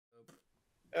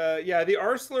Yeah, the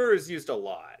R slur is used a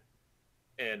lot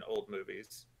in old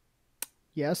movies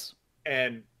Yes.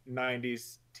 and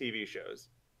 90s TV shows.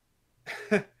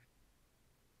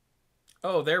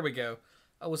 Oh, there we go.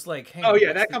 I was like, hang Oh on, yeah,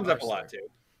 what's that the comes up a lot Arsler? too.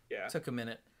 Yeah. Took a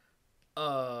minute.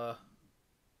 Uh,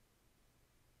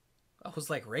 I was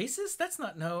like, racist? That's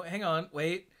not, no, hang on,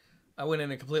 wait. I went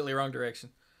in a completely wrong direction.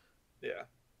 Yeah.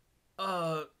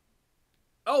 Uh,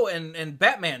 oh, and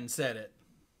Batman said it.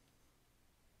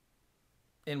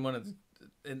 In one of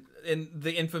the, in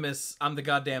the infamous "I'm the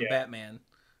goddamn Batman"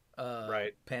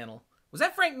 right. panel. Was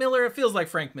that Frank Miller? It feels like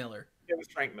Frank Miller. It was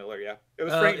Frank Miller. Yeah, it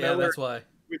was Frank Yeah, Miller that's why.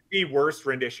 with the worst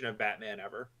rendition of Batman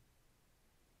ever.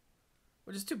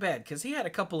 Which is too bad because he had a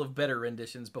couple of better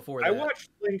renditions before that. I watched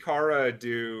Linkara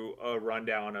do a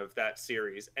rundown of that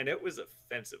series, and it was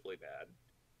offensively bad.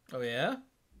 Oh yeah.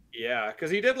 Yeah,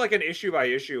 because he did like an issue by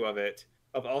issue of it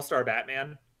of All Star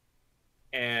Batman,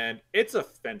 and it's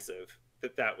offensive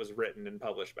that that was written and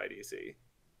published by DC,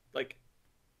 like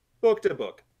book to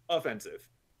book, offensive.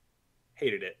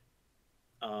 Hated it.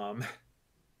 Um,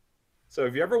 so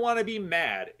if you ever want to be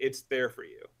mad, it's there for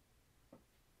you.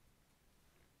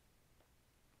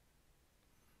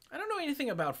 I don't know anything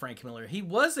about Frank Miller. He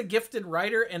was a gifted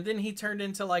writer, and then he turned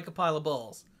into like a pile of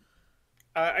balls.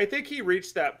 I think he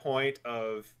reached that point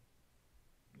of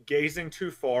gazing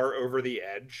too far over the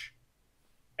edge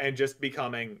and just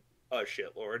becoming a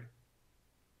shitlord.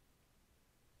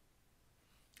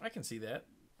 I can see that.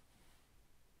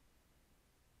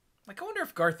 Like, I wonder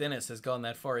if Garth Ennis has gone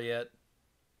that far yet.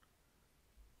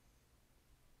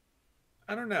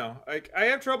 I don't know. Like, I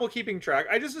have trouble keeping track.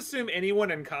 I just assume anyone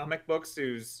in comic books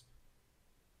who's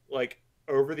like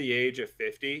over the age of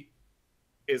 50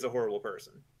 is a horrible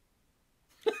person.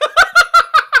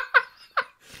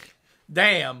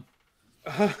 Damn.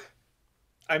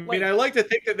 I mean, I like to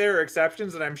think that there are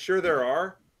exceptions, and I'm sure there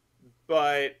are,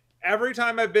 but every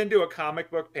time I've been to a comic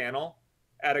book panel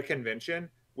at a convention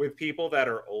with people that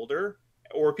are older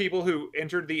or people who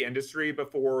entered the industry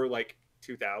before like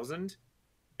 2000,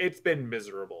 it's been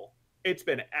miserable. It's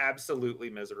been absolutely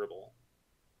miserable.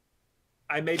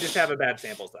 I may just have a bad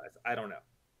sample size. I don't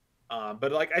know.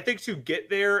 But like, I think to get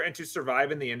there and to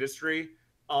survive in the industry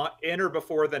in or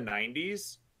before the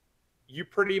 90s, you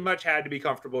pretty much had to be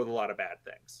comfortable with a lot of bad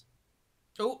things.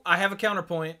 Oh, I have a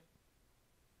counterpoint.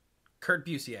 Kurt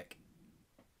Busiek.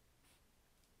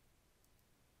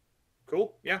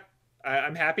 Cool. Yeah.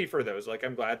 I'm happy for those. Like,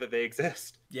 I'm glad that they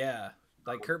exist. Yeah.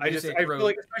 Like Kurt Busiek I feel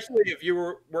like, especially if you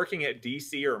were working at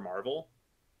DC or Marvel,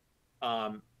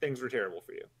 things were terrible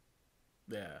for you.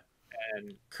 Yeah.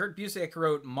 And Kurt Busiek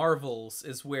wrote Marvels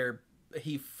is where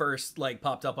he first like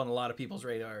popped up on a lot of people's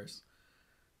radars.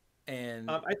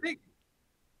 And I think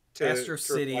Astro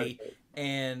City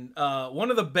and one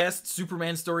of the best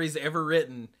Superman stories ever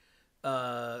written,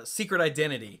 Secret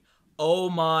Identity. Oh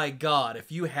my god,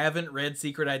 if you haven't read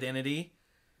Secret Identity,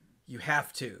 you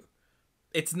have to.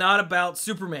 It's not about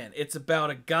Superman. It's about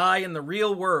a guy in the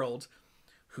real world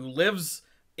who lives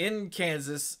in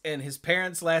Kansas, and his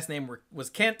parents' last name was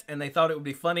Kent, and they thought it would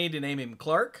be funny to name him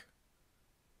Clark.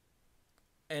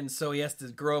 And so he has to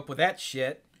grow up with that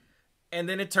shit. And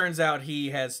then it turns out he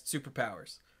has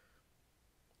superpowers.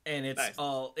 And it's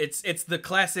nice. It's the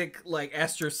classic like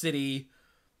Astro City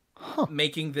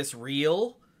making this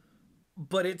real,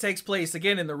 but it takes place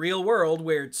again in the real world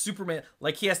where Superman,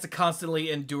 like, he has to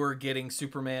constantly endure getting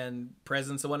Superman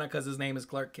presents and whatnot because his name is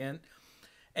Clark Kent.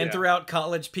 And throughout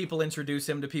college, people introduce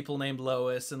him to people named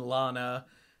Lois and Lana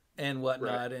and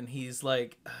whatnot, and he's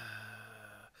like,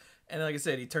 and like I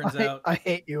said, he turns out I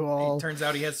hate you all. It turns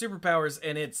out he has superpowers,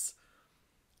 and it's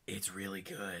really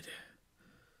good.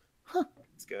 Huh.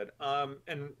 It's good.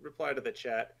 And reply to the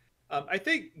chat. I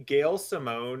think Gail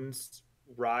Simone's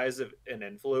rise of an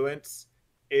influence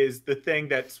is the thing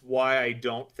that's why I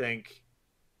don't think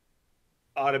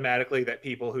automatically that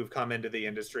people who've come into the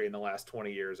industry in the last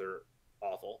 20 years are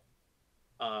awful.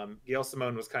 Gail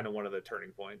Simone was kind of one of the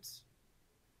turning points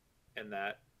in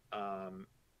that.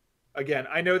 Again,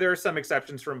 I know there are some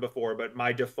exceptions from before, but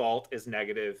my default is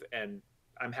negative, and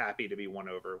I'm happy to be won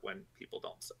over when people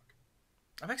don't suck.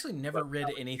 I've actually never read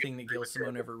anything that Gail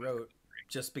Simone ever wrote,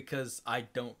 just because I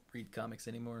don't read comics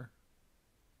anymore.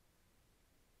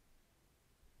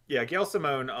 Yeah, Gail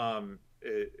Simone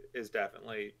is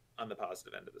definitely on the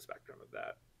positive end of the spectrum of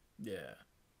that. Yeah.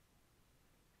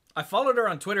 I followed her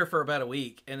on Twitter for about a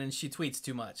week, and then she tweets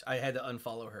too much. I had to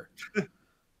unfollow her.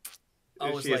 I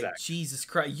was like, Jesus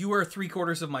Christ, you are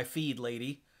 3/4 of my feed,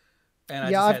 lady. And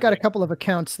yeah, I've got a couple of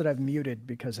accounts that I've muted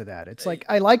because of that. It's like,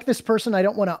 I like this person. I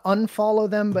don't want to unfollow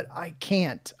them, but I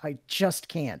can't. I just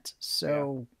can't.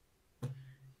 So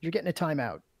you're getting a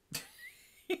timeout.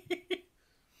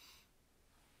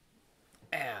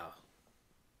 Ow.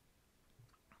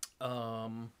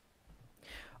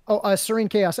 Serene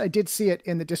Chaos. I did see it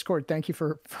in the Discord. Thank you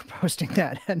for posting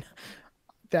that. And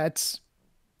that's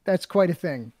quite a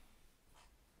thing.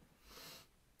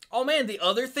 Oh man, the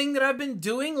other thing that I've been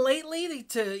doing lately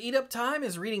to eat up time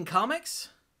is reading comics.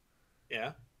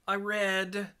 Yeah. I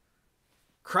read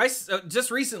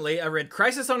just recently I read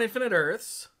Crisis on Infinite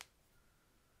Earths,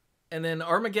 and then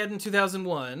Armageddon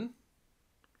 2001,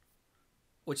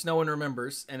 which no one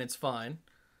remembers, and it's fine.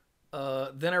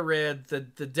 Then I read the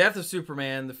Death of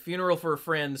Superman, the Funeral for a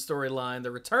Friend storyline,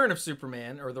 the Return of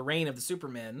Superman, or the Reign of the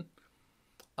Supermen.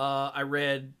 I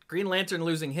read Green Lantern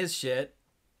losing his shit,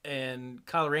 and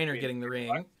Kyle Rayner getting the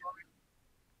ring.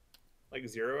 Like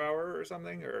 0 Hour or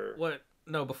something, or what?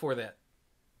 No, before that.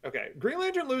 Okay, Green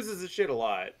Lantern loses his shit a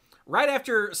lot. Right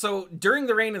after, so during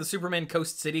the reign of the Superman,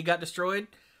 Coast City got destroyed.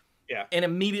 Yeah. And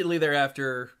immediately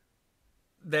thereafter,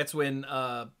 that's when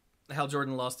Hal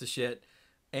Jordan lost his shit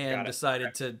and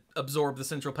decided to absorb the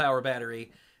Central Power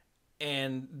Battery.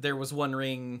 And there was one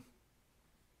ring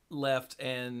left,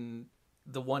 and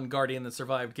the one Guardian that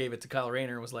survived gave it to Kyle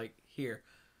Rayner and was like, here.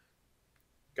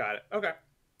 Got it. Okay.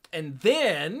 And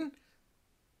then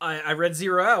I read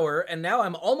 0 Hour, and now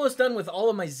I'm almost done with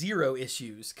all of my Zero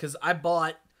issues, because I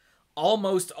bought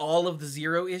almost all of the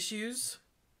Zero issues.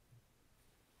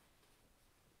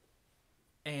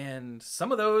 And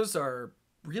some of those are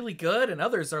really good, and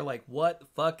others are like, what the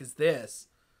fuck is this?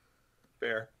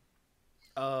 Fair.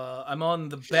 I'm on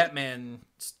the Batman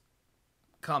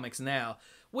comics now,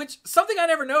 which, something I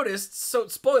never noticed, so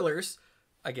spoilers,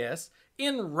 I guess.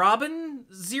 In Robin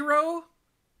Zero,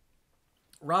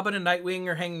 Robin and Nightwing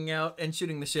are hanging out and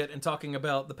shooting the shit and talking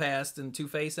about the past and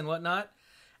Two-Face and whatnot.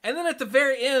 And then at the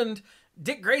very end,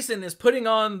 Dick Grayson is putting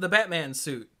on the Batman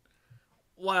suit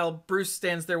while Bruce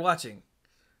stands there watching.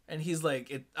 And he's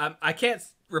like, I can't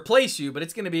replace you, but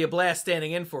it's going to be a blast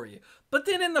standing in for you. But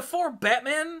then in the 4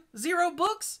 Batman Zero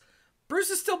books,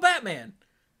 Bruce is still Batman.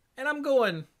 And I'm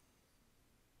going,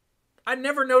 I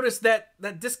never noticed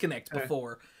that disconnect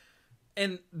before.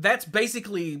 And that's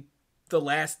basically the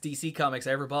last DC comics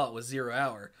I ever bought was 0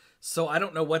 Hour. So I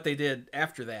don't know what they did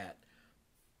after that.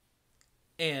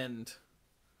 And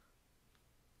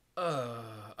I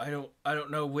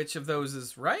don't know which of those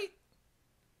is right.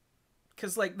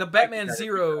 Because like the Batman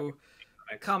Zero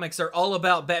comics are all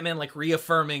about Batman like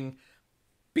reaffirming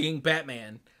being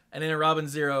Batman. And in Robin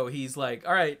Zero, he's like,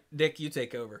 all right, Dick, you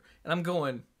take over. And I'm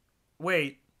going,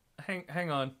 wait,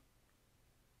 hang on.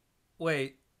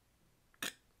 Wait.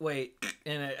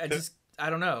 And I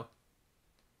don't know.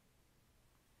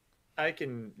 I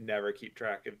can never keep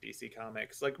track of DC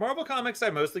comics. Like Marvel comics,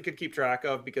 I mostly could keep track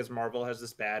of because Marvel has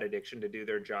this bad addiction to do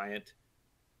their giant,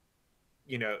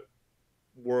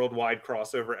 worldwide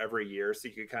crossover every year. So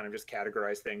you could kind of just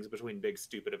categorize things between big,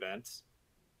 stupid events.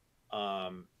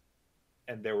 And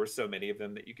there were so many of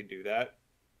them that you could do that.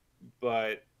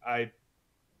 But I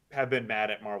have been mad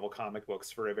at Marvel comic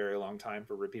books for a very long time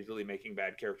for repeatedly making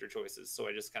bad character choices. So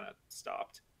I just kind of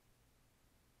stopped.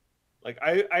 Like,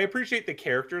 I appreciate the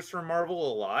characters from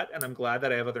Marvel a lot, and I'm glad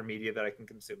that I have other media that I can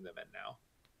consume them in now.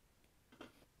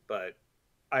 But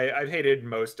I've hated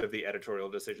most of the editorial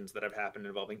decisions that have happened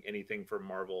involving anything from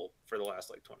Marvel for the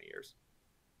last, 20 years.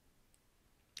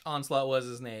 Onslaught was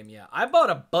his name, yeah. I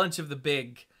bought a bunch of the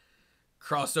big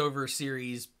crossover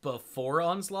series before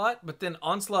Onslaught, but then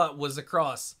Onslaught was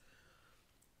across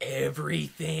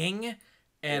everything,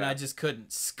 and I just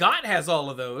couldn't. Scott has all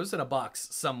of those in a box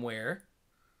somewhere.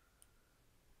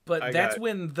 But that's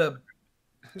when the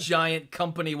giant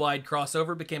company-wide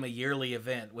crossover became a yearly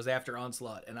event, was after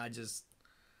Onslaught, and I just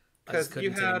couldn't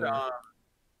you had, anymore.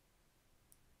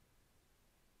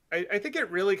 I think it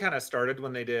really kind of started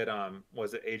when they did,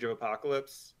 was it Age of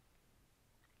Apocalypse?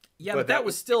 Yeah, but that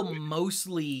was still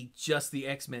mostly just the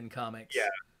X-Men comics. Yeah.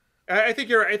 I think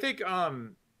you're right. I think,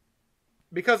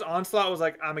 because Onslaught was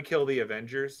like, I'm gonna kill the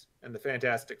Avengers and the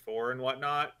Fantastic Four and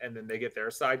whatnot, and then they get their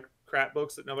side crap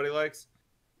books that nobody likes.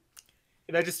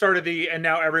 And that just started and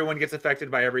now everyone gets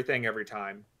affected by everything every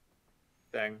time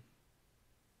thing.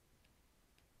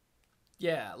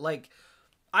 Yeah, like,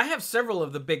 I have several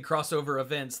of the big crossover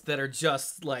events that are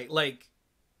just like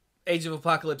Age of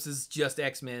Apocalypse is just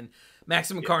X-Men,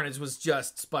 Maximum Carnage was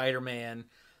just Spider-Man,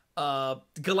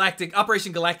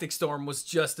 Operation Galactic Storm was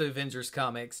just Avengers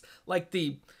comics. Like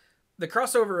the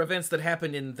crossover events that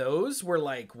happened in those were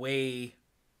like way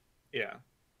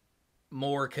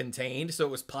more contained, so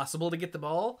it was possible to get them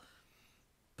all.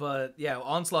 But yeah,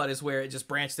 Onslaught is where it just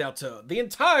branched out to the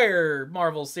entire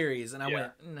Marvel series, and I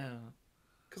went, no.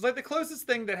 Because the closest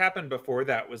thing that happened before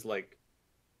that was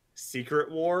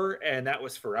Secret War, and that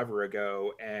was forever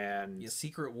ago. And yeah,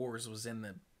 Secret Wars was in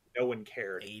the no one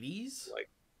cared. 80s. Like,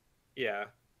 yeah,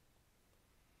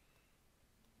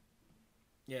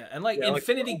 yeah, and like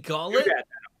Infinity Gauntlet.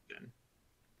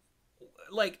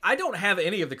 Like, I don't have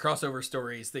any of the crossover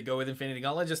stories that go with Infinity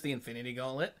Gauntlet, just the Infinity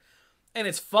Gauntlet. And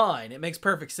it's fine. It makes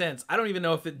perfect sense. I don't even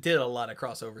know if it did a lot of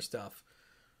crossover stuff.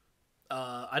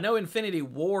 I know Infinity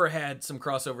War had some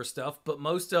crossover stuff, but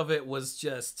most of it was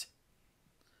just...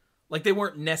 like, they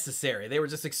weren't necessary. They were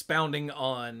just expounding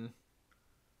on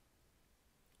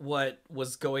what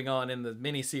was going on in the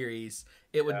miniseries.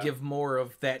 It would give more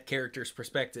of that character's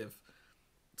perspective.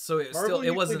 So it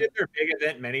wasn't... did their big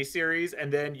event miniseries,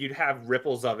 and then you'd have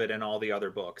ripples of it in all the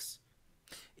other books.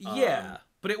 Yeah,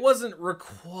 but it wasn't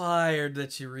required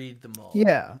that you read them all.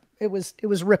 Yeah, it was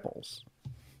ripples.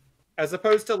 As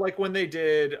opposed to like when they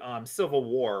did Civil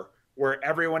War, where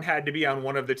everyone had to be on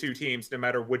one of the two teams, no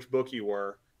matter which book you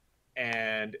were.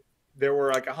 And there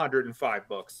were like 105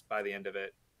 books by the end of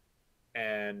it,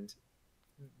 and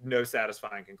no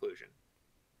satisfying conclusion.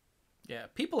 Yeah,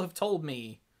 people have told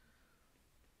me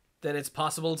that it's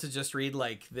possible to just read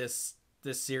like this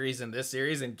series and this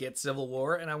series and get Civil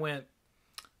War, and I went,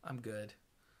 I'm good.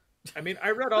 I mean,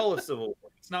 I read all of Civil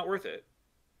War. It's not worth it.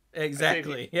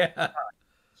 Exactly. Yeah.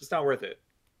 It's just not worth it.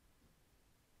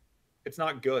 It's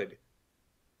not good.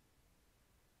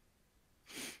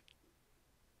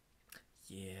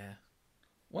 Yeah.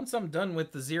 Once I'm done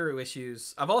with the Zero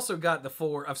issues, I've also got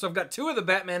so I've got 2 of the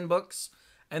Batman books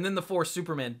and then the 4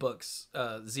 Superman books,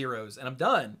 Zeros, and I'm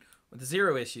done with the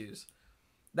Zero issues.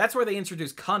 That's where they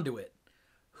introduced Conduit,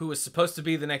 who was supposed to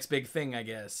be the next big thing, I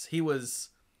guess. He was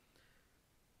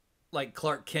like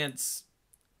Clark Kent's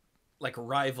like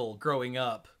rival growing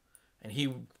up, and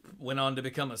he went on to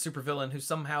become a supervillain who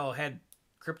somehow had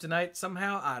kryptonite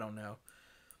somehow. I don't know.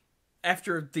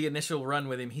 After the initial run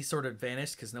with him, he sort of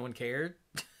vanished because no one cared.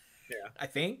 Yeah. I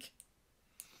think.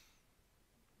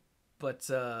 But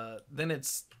then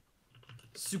it's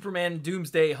Superman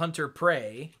Doomsday Hunter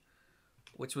Prey,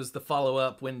 which was the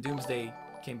follow-up when Doomsday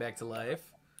came back to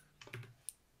life.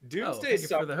 Doomsday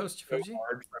for the host, so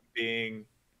hard from being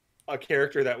a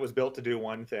character that was built to do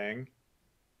one thing.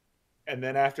 And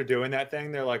then after doing that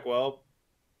thing, they're like, well,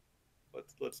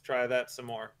 let's try that some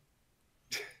more.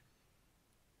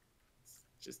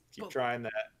 Just keep trying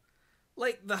that.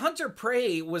 Like, the Hunter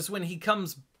Prey was when he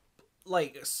comes,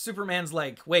 like, Superman's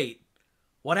like, wait,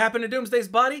 what happened to Doomsday's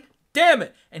body? Damn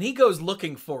it! And he goes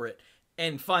looking for it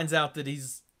and finds out that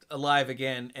he's alive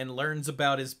again and learns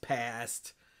about his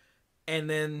past. And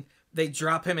then they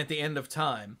drop him at the end of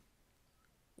time,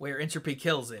 where Entropy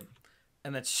kills him.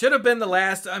 And that should have been the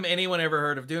last time anyone ever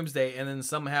heard of Doomsday. And then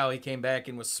somehow he came back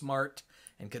and was smart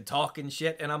and could talk and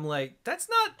shit. And I'm like, that's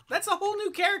a whole new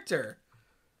character.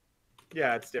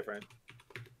 Yeah, it's different.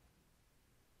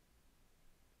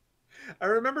 I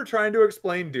remember trying to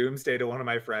explain Doomsday to one of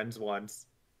my friends once.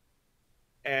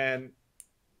 And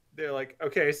they're like,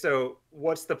 okay, so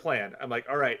what's the plan? I'm like,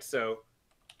 all right, so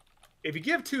if you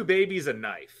give 2 babies a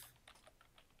knife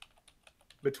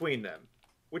between them,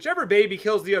 whichever baby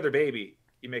kills the other baby,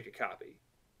 you make a copy.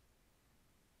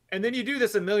 And then you do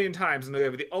this 1,000,000 times and they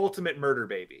have the ultimate murder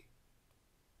baby.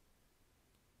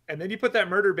 And then you put that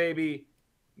murder baby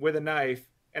with a knife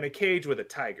and a cage with a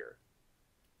tiger.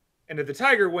 And if the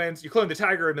tiger wins, you clone the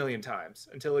tiger 1,000,000 times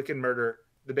until it can murder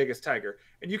the biggest tiger.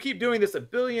 And you keep doing this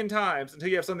 1,000,000,000 times until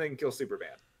you have something that can kill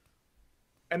Superman.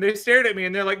 And they stared at me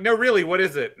and they're like, no, really, what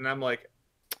is it? And I'm like,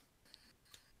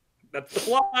 that's the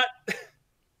plot.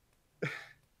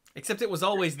 Except it was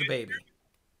always the baby.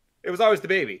 It was always the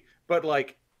baby. But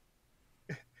like,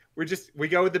 we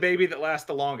go with the baby that lasts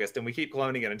the longest and we keep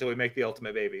cloning it until we make the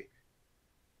ultimate baby.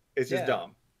 It's just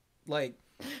dumb. Like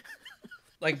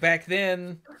back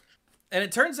then. And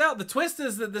it turns out the twist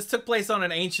is that this took place on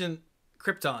an ancient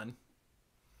Krypton.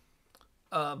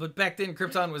 But back then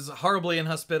Krypton was horribly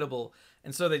inhospitable.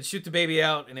 And so they'd shoot the baby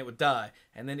out and it would die.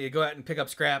 And then they'd go out and pick up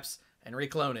scraps and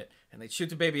reclone it. And they'd shoot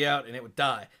the baby out and it would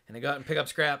die. And they'd go out and pick up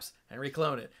scraps and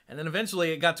reclone it. And then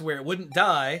eventually it got to where it wouldn't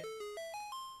die.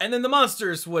 And then the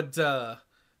monsters would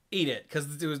eat it.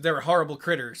 Because there were horrible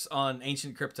critters on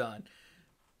ancient Krypton.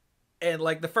 And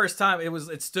like the first time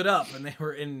it stood up and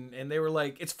they were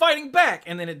like, it's fighting back,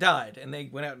 and then it died, and they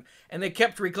went out and they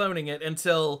kept recloning it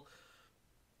until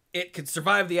it could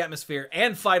survive the atmosphere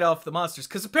and fight off the monsters.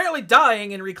 Because apparently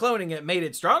dying and recloning it made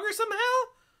it stronger somehow.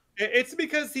 It's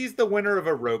because he's the winner of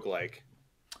a roguelike.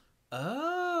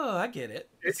 Oh, I get it.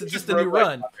 It's just a new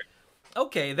run.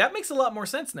 Okay, that makes a lot more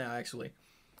sense now, actually.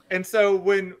 And so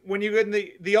when you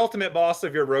get the ultimate boss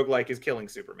of your roguelike is killing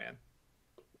Superman.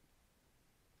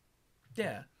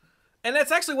 Yeah. And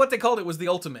that's actually what they called it, was the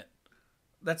Ultimate.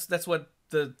 That's what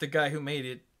the guy who made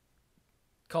it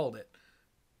called it.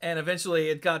 And eventually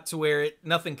it got to where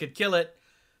nothing could kill it,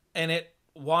 and it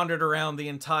wandered around the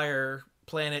entire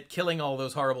planet killing all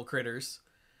those horrible critters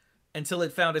until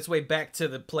it found its way back to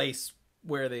the place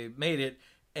where they made it,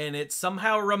 and it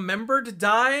somehow remembered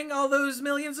dying all those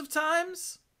millions of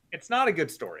times. It's not a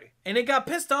good story. And it got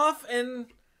pissed off and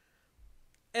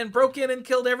broke in and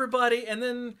killed everybody, and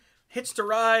then hitched a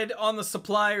ride on the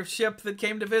supply ship that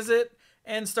came to visit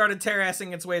and started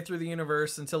terrassing its way through the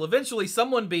universe until eventually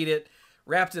someone beat it,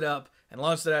 wrapped it up, and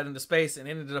launched it out into space and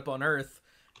ended up on Earth.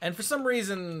 And for some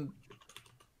reason,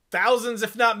 thousands,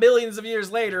 if not millions of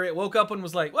years later, it woke up and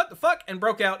was like, what the fuck? And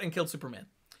broke out and killed Superman.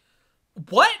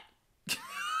 What?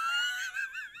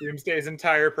 Doomsday's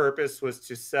entire purpose was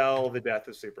to sell the death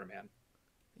of Superman.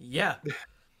 Yeah.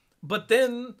 But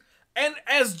then, and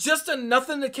as just a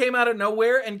nothing that came out of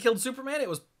nowhere and killed Superman, it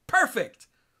was perfect.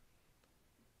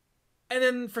 And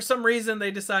then for some reason, they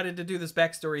decided to do this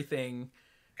backstory thing.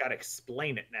 Gotta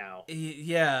explain it now.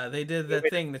 Yeah, they did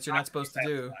that thing that you're not supposed to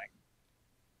do.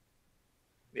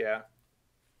 Yeah.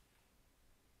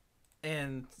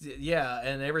 And yeah,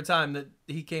 and every time that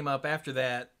he came up after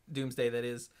that, Doomsday that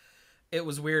is, it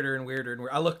was weirder and weirder and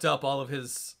weirder. I looked up all of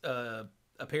his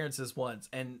appearances once,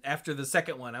 and after the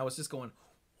second one, I was just going,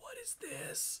 what is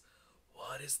this?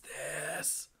 What is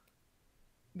this?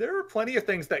 There are plenty of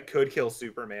things that could kill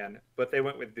Superman, but they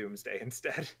went with Doomsday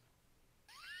instead.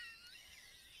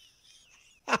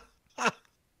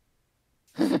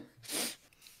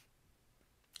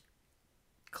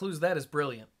 Clues that is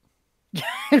brilliant.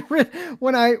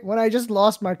 when I just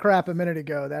lost my crap a minute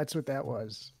ago, that's what that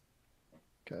was.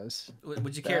 Because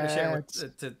would you care to share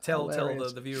to tell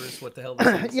the viewers what the hell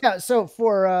this is? Yeah, so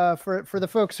for the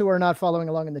folks who are not following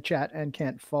along in the chat and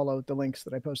can't follow the links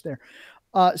that I post there,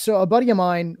 so a buddy of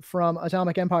mine from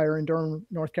Atomic Empire in Durham,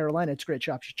 North Carolina, it's a great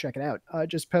shop, you should check it out,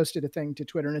 just posted a thing to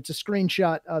Twitter, and it's a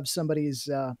screenshot of somebody's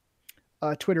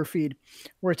Twitter feed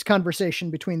where it's conversation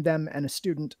between them and a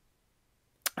student.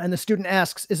 And the student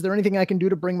asks, is there anything I can do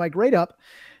to bring my grade up?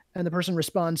 And the person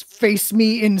responds, face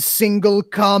me in single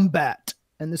combat.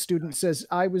 And the student says,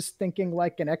 I was thinking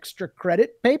like an extra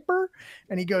credit paper.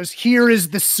 And he goes, here is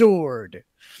the sword.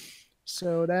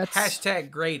 So that's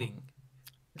hashtag grading.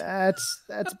 That's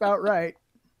about right.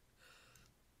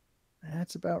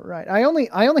 That's about right. I only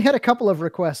had a couple of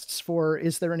requests for,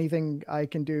 is there anything I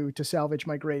can do to salvage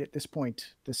my grade at this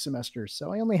point this semester?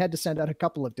 So I only had to send out a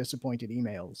couple of disappointed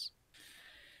emails.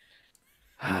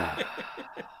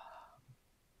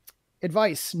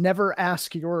 Advice: never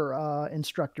ask your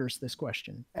instructors this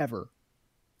question, ever.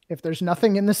 If there's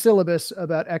nothing in the syllabus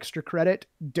about extra credit,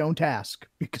 don't ask,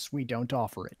 because we don't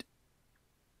offer it.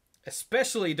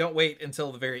 Especially don't wait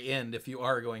until the very end if you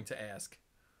are going to ask.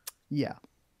 Yeah.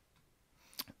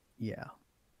 Yeah.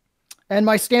 And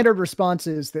my standard response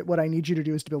is that what I need you to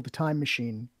do is to build a time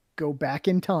machine, go back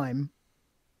in time,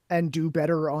 and do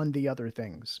better on the other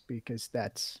things, because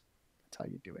that's how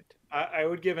you do it. I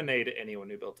would give an A to anyone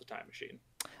who built a time machine.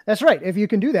 That's right. If you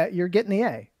can do that, you're getting the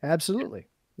A. Absolutely.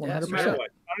 100%. No matter what.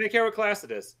 I don't even care what class it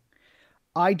is.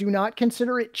 I do not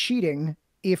consider it cheating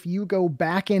if you go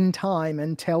back in time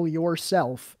and tell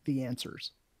yourself the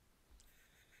answers.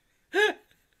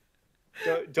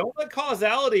 Don't let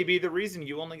causality be the reason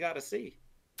you only got a C.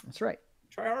 That's right.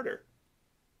 Try harder.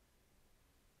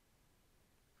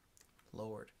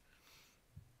 Lord.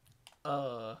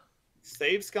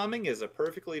 Save scumming is a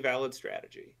perfectly valid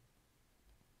strategy.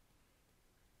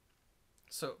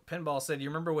 So Pinball said, you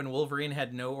remember when Wolverine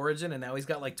had no origin and now he's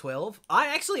got like 12? I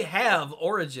actually have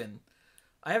origin.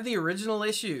 I have the original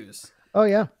issues. Oh,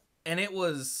 yeah. And it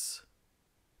was...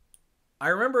 I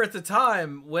remember at the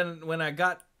time when I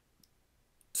got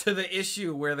to the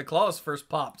issue where the claws first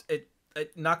popped, it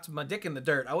knocked my dick in the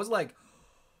dirt. I was like,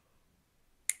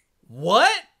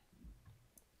 what?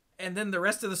 And then the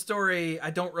rest of the story,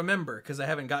 I don't remember because I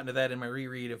haven't gotten to that in my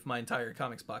reread of my entire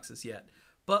comics boxes yet.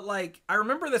 But, like, I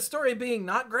remember the story being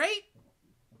not great.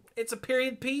 It's a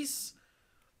period piece.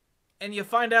 And you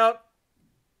find out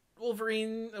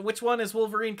Wolverine, which one is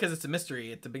Wolverine? Because it's a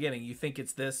mystery at the beginning. You think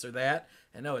it's this or that,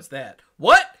 and no, it's that.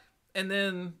 What? And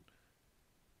then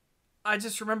I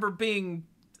just remember being,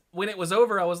 when it was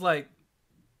over, I was like,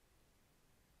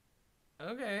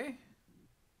 okay.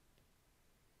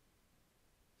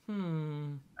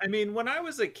 I mean, when I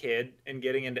was a kid and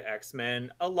getting into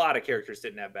X-Men, a lot of characters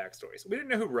didn't have backstories. We didn't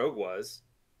know who Rogue was.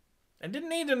 I didn't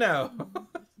need to know.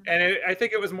 And I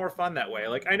think it was more fun that way.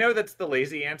 Like, I know that's the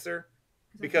lazy answer,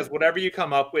 because whatever you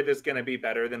come up with is going to be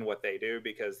better than what they do,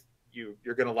 because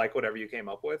you're going to like whatever you came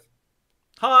up with.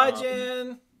 Hi,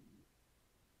 Jen.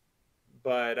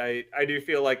 But I do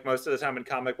feel like most of the time when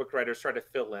comic book writers try to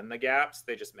fill in the gaps,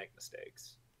 they just make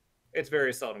mistakes. It's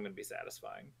very seldom going to be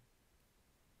satisfying.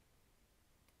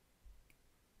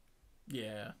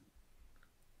 Yeah.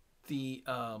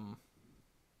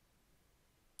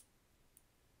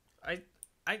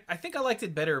 I think I liked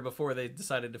it better before they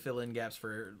decided to fill in gaps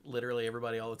for literally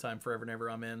everybody all the time, forever and ever.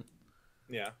 I'm in.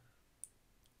 Yeah.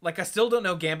 Like, I still don't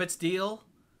know Gambit's deal.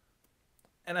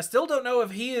 And I still don't know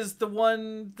if he is the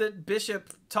one that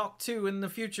Bishop talked to in the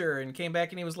future and came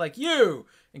back and he was like, you!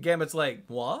 And Gambit's like,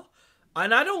 what?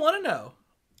 And I don't want to know.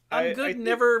 I'm good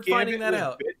never finding that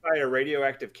out. Bit by a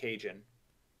radioactive Cajun.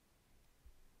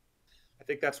 I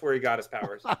think that's where he got his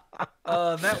powers.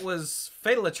 That was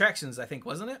Fatal Attractions, I think,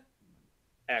 wasn't it?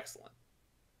 Excellent.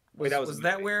 Wait, was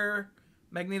that where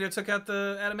Magneto took out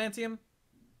the adamantium?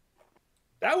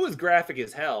 That was graphic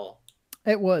as hell.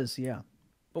 It was, yeah.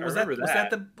 But was that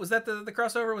the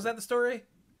crossover? Was that the story?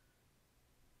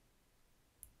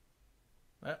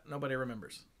 Nobody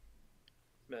remembers.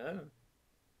 No.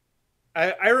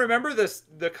 I remember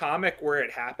the comic where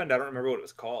it happened. I don't remember what it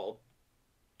was called.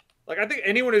 Like, I think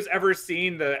anyone who's ever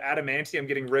seen the adamantium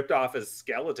getting ripped off as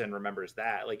skeleton remembers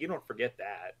that. Like, you don't forget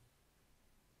that.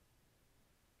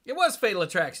 It was Fatal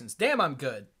Attractions. Damn, I'm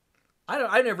good.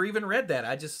 I never even read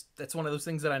that. That's one of those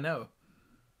things that I know.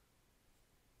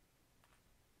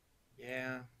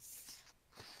 Yeah.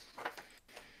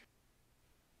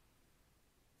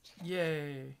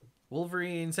 Yay.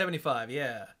 Wolverine 75,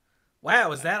 yeah.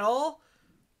 Wow, is that all?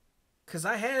 Because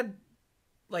I had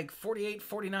like 48,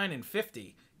 49, and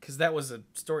 50, because that was a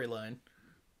storyline.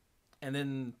 And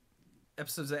then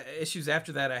issues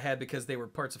after that I had because they were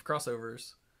parts of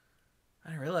crossovers. I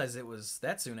didn't realize it was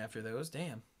that soon after those.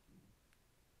 Damn.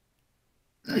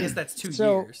 I guess that's 2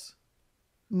 years.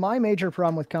 My major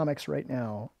problem with comics right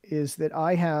now is that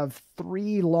I have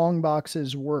 3 long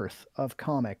boxes worth of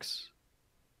comics,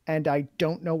 and I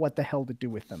don't know what the hell to do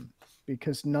with them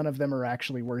because none of them are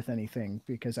actually worth anything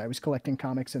because I was collecting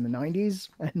comics in the 90s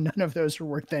and none of those were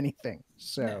worth anything.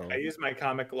 So I use my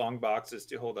comic long boxes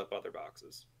to hold up other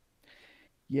boxes.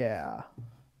 Yeah.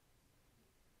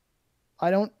 I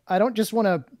don't just want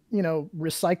to,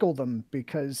 recycle them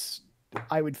because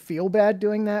I would feel bad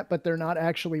doing that, but they're not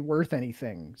actually worth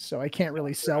anything. So I can't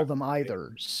really sell them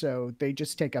either. So they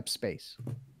just take up space.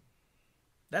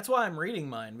 That's why I'm reading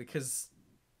mine, because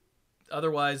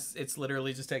otherwise it's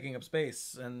literally just taking up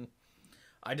space. And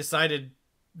I decided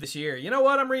this year, you know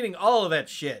what? I'm reading all of that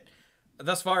shit.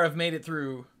 Thus far, I've made it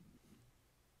through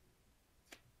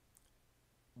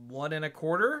 1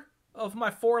 1/4 of my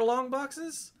 4 long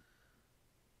boxes.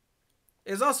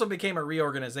 It also became a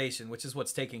reorganization, which is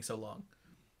what's taking so long.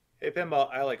 Hey, Pinball,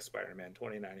 I like Spider-Man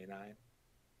 2099.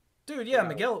 Dude, yeah,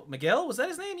 Miguel, was that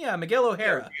his name? Yeah, Miguel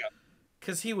O'Hara.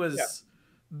 Because he was... Yeah.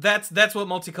 That's what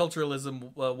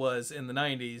multiculturalism was in the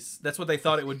 90s. That's what they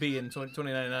thought it would be in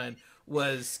 2099,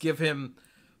 was give him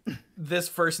this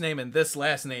first name and this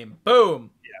last name.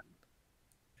 Boom! Yeah.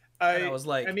 I was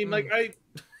like... I mean, like,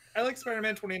 I like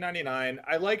Spider-Man 2099.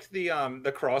 I liked the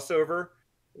crossover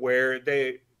where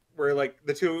like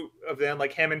the two of them,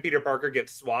 like him and Peter Parker, get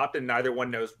swapped and neither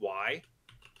one knows why.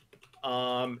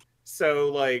 So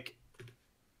like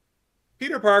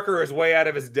Peter Parker is way out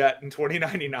of his debt in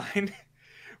 2099,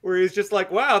 where he's just like,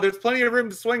 wow, there's plenty of room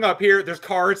to swing up here. There's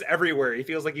cars everywhere. He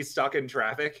feels like he's stuck in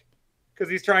traffic because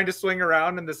he's trying to swing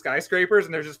around in the skyscrapers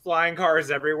and there's just flying cars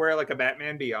everywhere, like a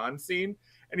Batman Beyond scene.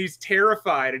 And he's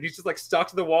terrified and he's just like stuck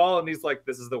to the wall and he's like,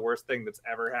 this is the worst thing that's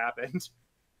ever happened.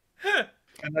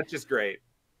 And that's just great.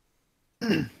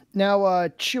 Now,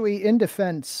 Chewie, in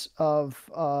defense of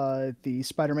the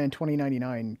Spider-Man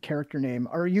 2099 character name,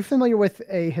 are you familiar with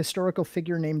a historical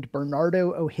figure named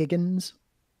Bernardo O'Higgins?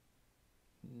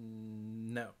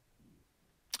 No.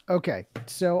 Okay,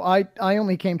 so I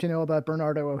only came to know about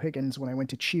Bernardo O'Higgins when I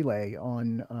went to Chile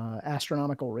on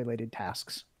astronomical related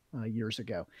tasks years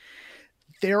ago.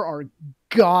 There are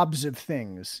gobs of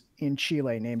things in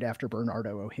Chile named after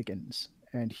Bernardo O'Higgins,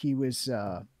 and he was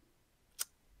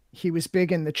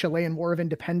big in the Chilean War of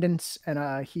Independence,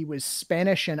 and he was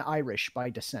Spanish and Irish by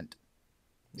descent.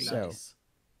 Nice. So,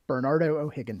 Bernardo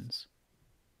O'Higgins.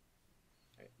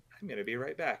 I'm going to be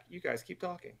right back. You guys keep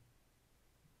talking.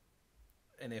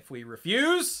 And if we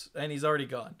refuse, and he's already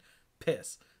gone.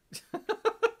 Piss.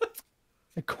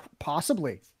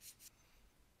 Possibly.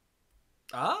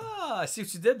 Ah, I see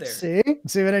what you did there.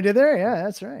 See what I did there? Yeah,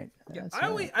 that's right. Yeah,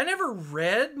 I never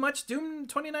read much Doom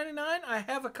 2099. I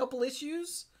have a couple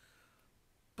issues,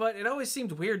 but it always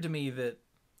seemed weird to me that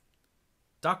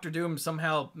Dr. Doom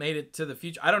somehow made it to the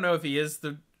future. I don't know if he is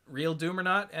the real Doom or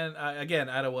not, and I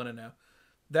don't want to know.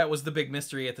 That was the big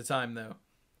mystery at the time, though.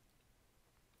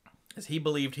 because he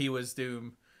believed he was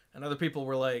Doom, and other people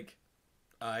were like,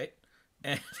 all right.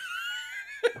 And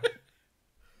I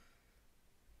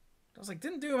was like,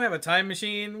 didn't Doom have a time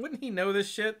machine? Wouldn't he know this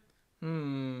shit?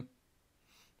 Nope,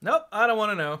 I don't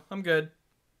want to know. I'm good.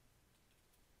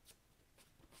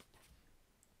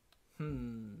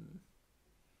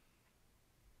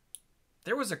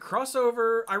 There was a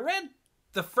crossover. I read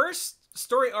the first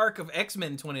story arc of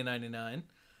X-Men 2099.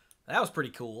 That was pretty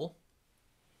cool.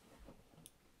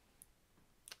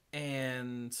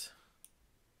 And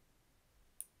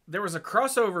there was a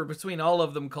crossover between all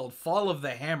of them called Fall of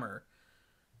the Hammer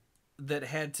that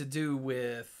had to do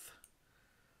with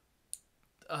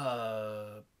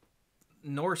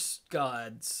Norse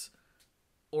gods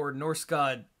or Norse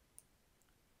god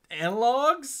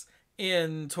analogs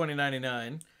in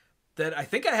 2099 that I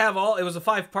think I have all. It was a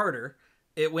 5-parter.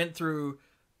 It went through,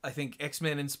 I think,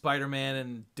 X-Men and Spider-Man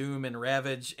and Doom and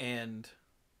Ravage and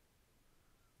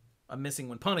I'm missing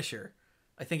one, Punisher.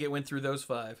 I think it went through those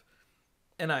 5.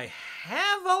 And I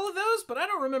have all of those, but I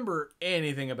don't remember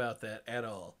anything about that at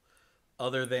all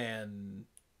other than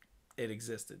it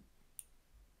existed.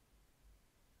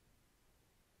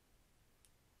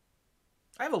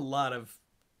 I have a lot of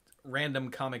random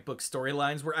comic book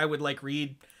storylines where I would like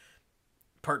read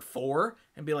part 4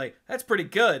 and be like, that's pretty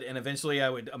good. And eventually I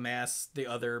would amass the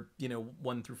other,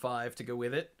 1 through 5 to go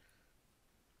with it.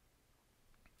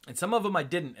 And some of them I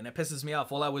didn't. And it pisses me off.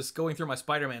 While I was going through my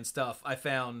Spider-Man stuff, I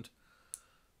found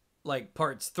like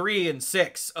parts 3 and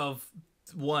 6 of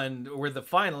one where the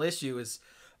final issue is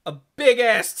a big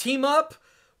ass team up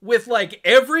with like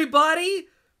everybody.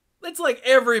 It's like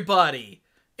everybody.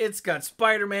 It's got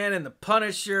Spider-Man and the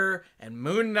Punisher and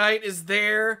Moon Knight is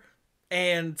there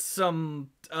and some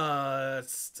I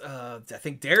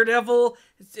think Daredevil.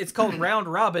 It's called Round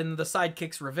Robin, the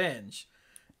Sidekick's Revenge.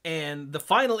 And the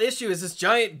final issue is this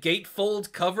giant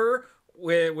gatefold cover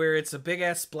where it's a big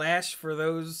ass splash for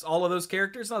all of those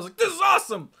characters. And I was like, this is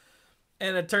awesome.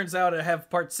 And it turns out I have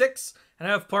part 6 and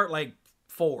I have part like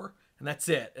 4 and that's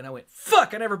it. And I went,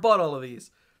 fuck, I never bought all of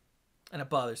these. And it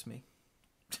bothers me.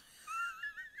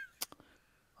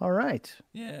 All right.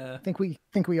 Yeah. I think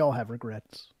we all have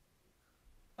regrets.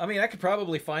 I mean, I could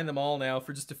probably find them all now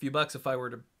for just a few bucks if I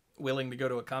were willing to go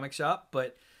to a comic shop,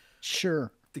 but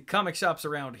sure. The comic shops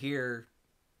around here,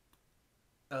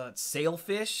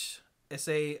 Sailfish,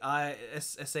 Sail,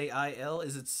 is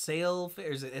it Sailfish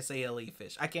or is it Sale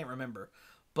Fish? I can't remember,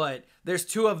 but there's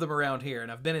 2 of them around here, and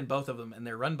I've been in both of them, and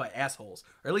they're run by assholes,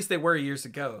 or at least they were years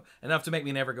ago, enough to make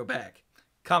me never go back.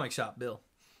 Comic shop, Bill.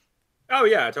 Oh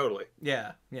yeah, totally.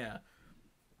 Yeah.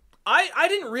 I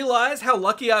didn't realize how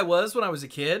lucky I was when I was a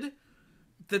kid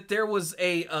that there was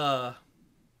a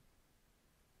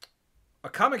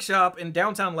comic shop in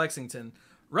downtown Lexington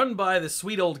run by this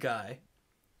sweet old guy.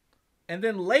 And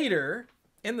then later,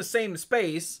 in the same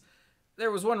space,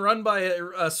 there was one run by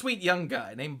a sweet young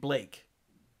guy named Blake.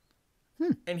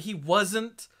 And he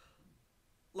wasn't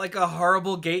like a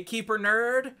horrible gatekeeper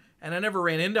nerd. And I never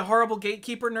ran into horrible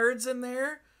gatekeeper nerds in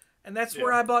there. And that's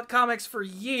where I bought comics for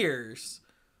years,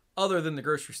 other than the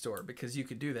grocery store, because you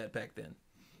could do that back then.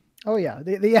 Oh yeah,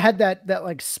 they had that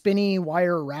like spinny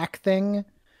wire rack thing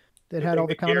that had all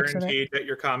the comics in it. Guaranteed that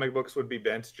your comic books would be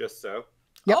bent just so.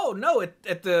 Yep. Oh no!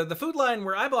 At the food line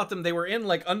where I bought them, they were in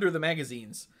like under the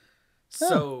magazines.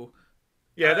 So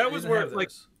yeah, that was where like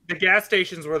the gas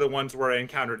stations were the ones where I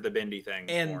encountered the bendy thing.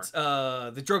 And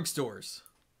the drugstores.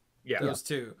 Yeah, those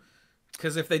 2.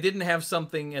 Because if they didn't have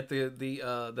something at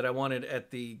the that I wanted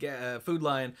at the food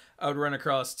line, I would run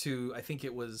across to, I think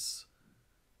it was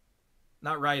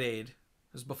not Rite Aid.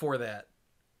 It was before that.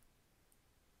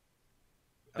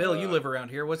 Bill, you live around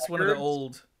here. What's one of the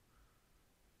old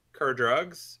Cur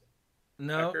Drugs?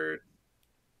 No. Eckerd.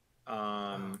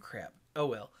 Oh crap. Oh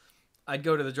well. I'd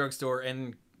go to the drugstore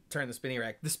and turn the spinny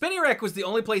rack. The spinny rack was the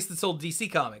only place that sold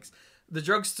DC comics. The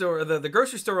drugstore, the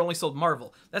grocery store only sold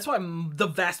Marvel. That's why the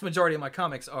vast majority of my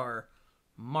comics are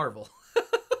Marvel.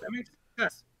 That makes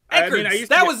sense. Eckerd's.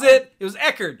 That was it. It was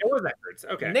Eckerd. It was Eckerd's.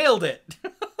 Okay. Nailed it.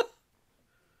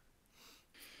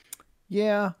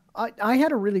 Yeah, I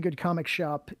had a really good comic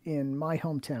shop in my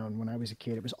hometown when I was a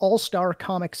kid. It was All Star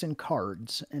Comics and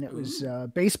Cards, and it was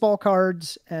baseball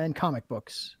cards and comic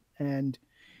books. And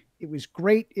it was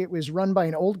great. It was run by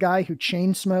an old guy who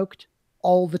chain smoked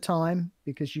all the time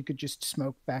because you could just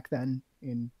smoke back then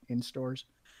in stores.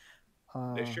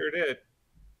 They sure did.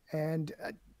 And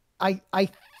I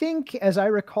think, as I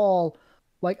recall,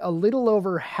 like a little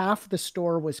over half the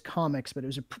store was comics, but it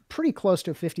was a pretty close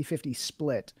to a 50-50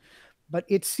 split. But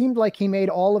it seemed like he made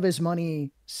all of his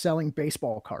money selling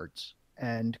baseball cards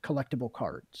and collectible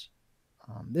cards.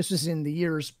 This was in the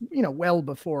years, you know, well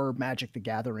before Magic the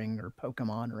Gathering or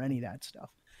Pokemon or any of that stuff.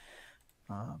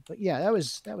 But yeah, that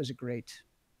was a great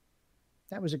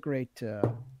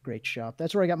great shop.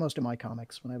 That's where I got most of my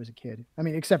comics when I was a kid. I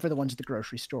mean, except for the ones at the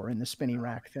grocery store and the spinny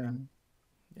rack thing.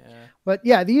 Yeah. But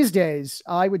yeah, these days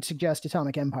I would suggest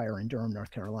Atomic Empire in Durham,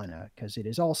 North Carolina, because it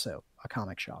is also a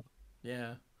comic shop.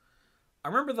 Yeah. I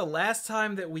remember the last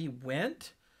time that we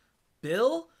went,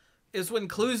 Bill, is when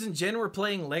Clues and Jen were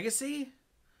playing Legacy.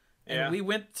 And we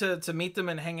went to meet them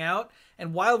and hang out.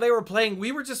 And while they were playing,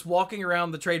 we were just walking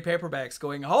around the trade paperbacks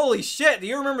going, holy shit, do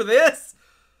you remember this?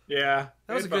 Yeah.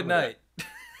 That was a good night.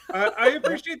 I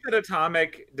appreciate that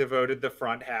Atomic devoted the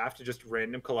front half to just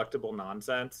random collectible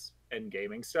nonsense and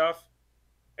gaming stuff.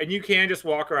 And you can just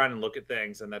walk around and look at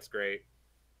things, and that's great.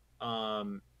 Yeah,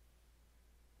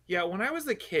 when I was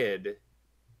a kid,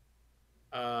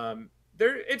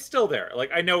 it's still there.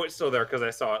 Like, I know it's still there because I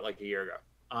saw it like a year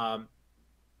ago.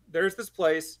 There's this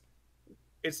place.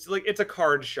 It's like, it's a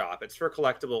card shop. It's for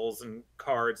collectibles and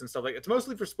cards and stuff like. It's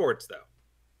mostly for sports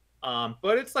though.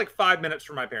 But it's like 5 minutes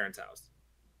from my parents' house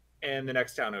and the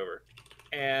next town over.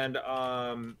 And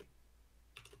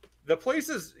the place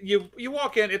is, you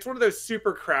walk in, it's one of those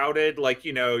super crowded, like,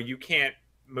 you know, you can't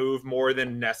move more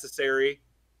than necessary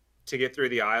to get through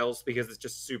the aisles because it's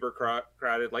just super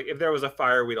crowded. Like, if there was a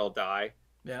fire, we'd all die.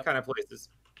 Yeah. Kind of places.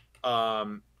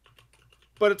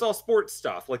 But it's all sports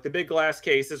stuff, like the big glass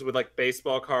cases with like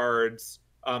baseball cards.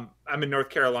 I'm in North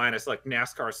Carolina, so like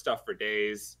NASCAR stuff for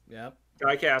days. Yep.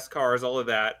 Die-cast cars, all of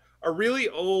that. A really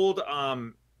old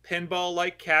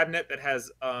pinball-like cabinet that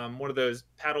has one of those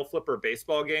paddle flipper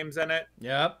baseball games in it.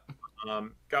 Yep.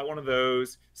 Got one of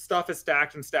those. Stuff is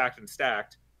stacked and stacked and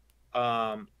stacked.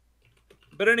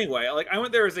 But anyway, like, I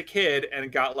went there as a kid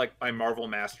and got like my Marvel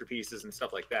masterpieces and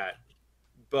stuff like that.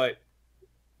 But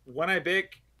when I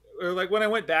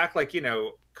went back, like, you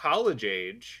know, college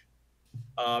age,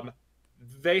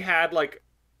 they had like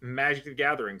Magic the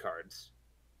Gathering cards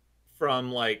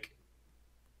from like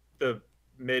the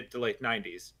mid to late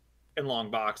 90s in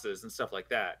long boxes and stuff like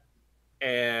that.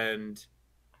 And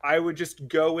I would just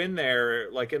go in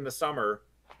there like in the summer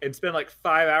and spend like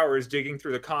 5 hours digging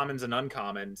through the commons and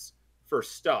uncommons for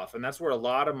stuff. And that's where a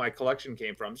lot of my collection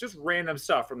came from. It's just random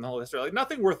stuff from the whole history, like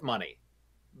nothing worth money,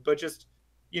 but just,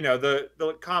 you know, the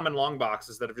common long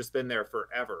boxes that have just been there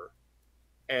forever.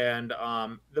 And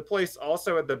the place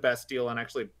also had the best deal on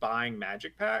actually buying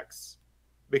Magic packs,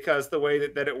 because the way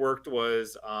that it worked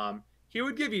was he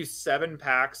would give you 7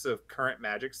 packs of current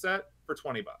Magic set for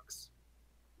 $20.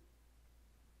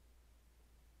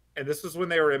 And this was when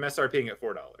they were MSRPing at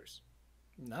 $4.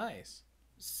 Nice.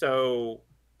 So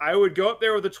I would go up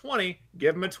there with a 20,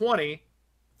 give him a 20,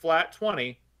 flat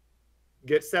 20,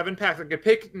 get 7 packs. I could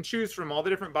pick and choose from all the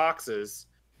different boxes.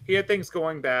 He had things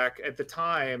going back at the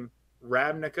time,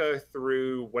 Ravnica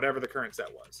through whatever the current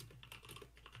set was.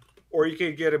 Or you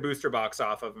could get a booster box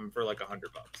off of him for like $100.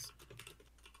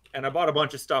 And I bought a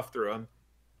bunch of stuff through him.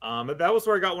 But that was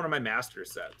where I got one of my master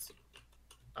sets.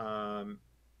 But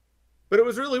it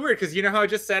was really weird because, you know how I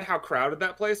just said how crowded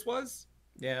that place was?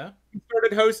 Yeah. He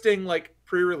started hosting like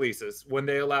pre-releases when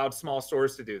they allowed small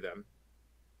stores to do them.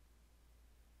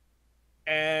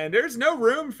 And there's no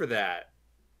room for that.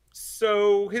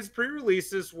 So his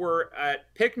pre-releases were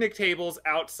at picnic tables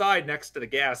outside next to the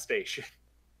gas station.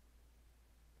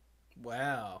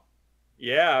 Wow.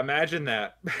 Yeah, imagine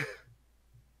that.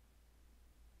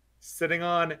 Sitting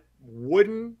on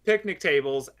wooden picnic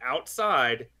tables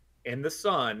outside in the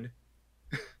sun.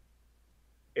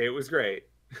 It was great.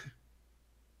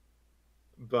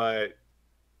 But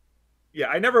yeah,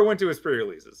 I never went to his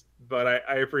pre-releases, but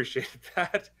I appreciated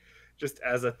that just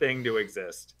as a thing to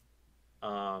exist.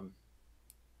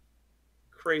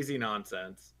 Crazy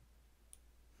nonsense.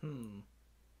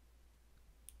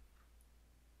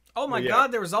 Oh my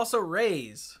God, there was also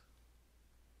Ray's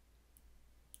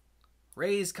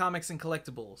Comics and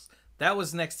Collectibles. That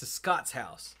was next to Scott's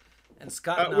house. And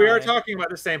Scott and we are talking about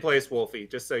the same place, Wolfie,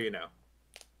 just so you know.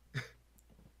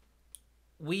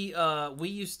 We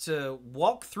used to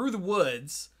walk through the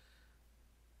woods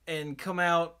and come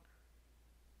out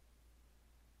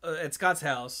at Scott's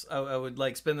house. I would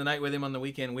like spend the night with him on the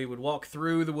weekend. We would walk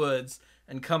through the woods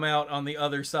and come out on the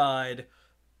other side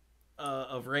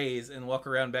of Ray's and walk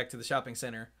around back to the shopping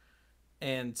center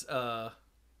and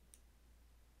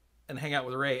hang out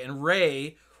with Ray. And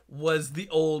Ray was the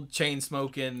old chain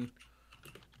smoking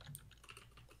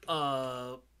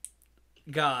guy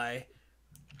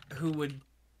who would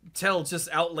tell just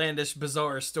outlandish,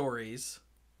 bizarre stories.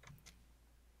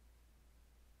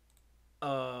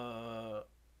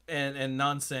 And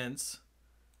nonsense.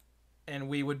 and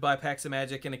we would buy packs of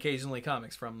Magic and occasionally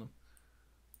comics from them,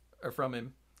 or from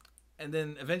him. And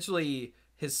then eventually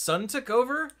his son took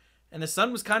over, and his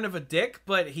son was kind of a dick,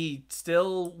 but he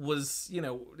still was, you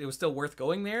know, it was still worth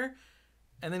going there.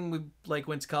 And then we like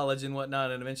went to college and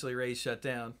whatnot, and eventually Ray's shut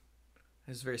down.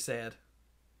 It was very sad.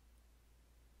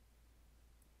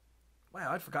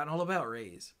 Wow, I'd forgotten all about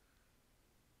Ray's.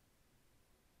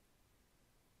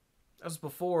 That was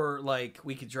before like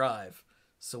we could drive,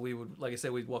 so we would, like I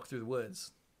said, we'd walk through the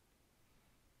woods.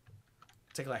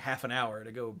 It'd take like half an hour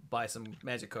to go buy some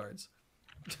Magic cards.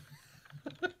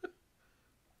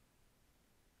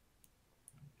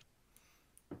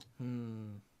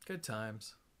 Good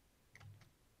times.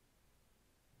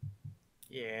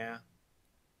 Yeah.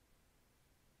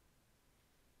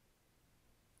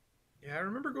 Yeah, I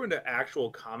remember going to actual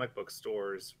comic book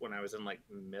stores when I was in like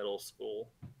middle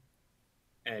school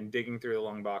and digging through the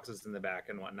long boxes in the back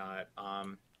and whatnot.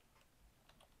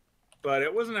 But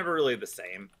it wasn't ever really the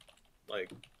same.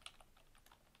 Like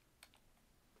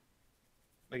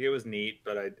it was neat,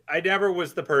 but I never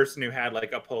was the person who had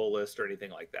like a pull list or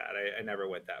anything like that. I never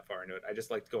went that far into it. I just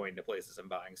liked going to places and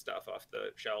buying stuff off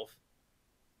the shelf.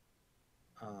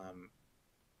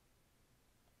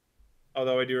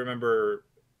 Although I do remember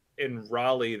in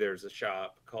Raleigh, there's a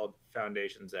shop called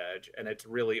Foundation's Edge, and it's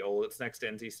really old. It's next to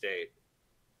NC State.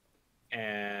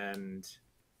 And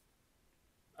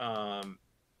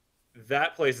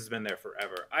that place has been there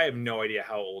forever. I have no idea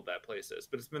how old that place is,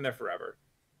 but it's been there forever.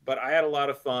 But I had a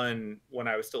lot of fun when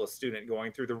I was still a student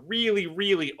going through the really,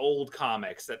 really old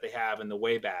comics that they have in the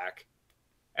way back.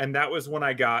 And that was when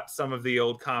I got some of the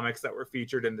old comics that were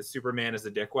featured in the Superman is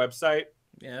a Dick website.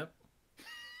 Yep.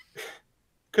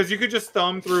 Because you could just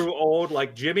thumb through old,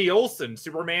 like, Jimmy Olsen,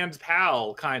 Superman's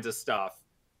pal kinds of stuff,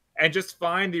 and just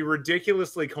find the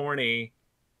ridiculously corny,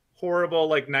 horrible,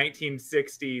 like,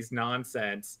 1960s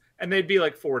nonsense. And they'd be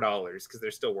like $4 because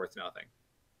they're still worth nothing.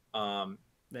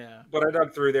 Yeah. But I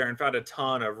dug through there and found a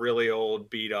ton of really old,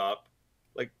 beat up,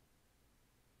 like,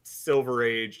 Silver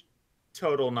Age,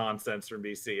 total nonsense from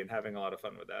DC, and having a lot of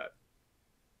fun with that.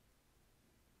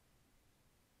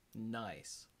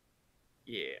 Nice.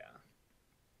 Yeah.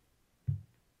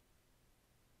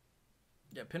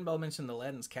 Yeah, Pinball mentioned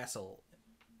Aladdin's Castle.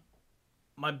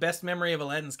 My best memory of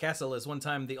Aladdin's Castle is one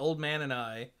time the old man and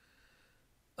I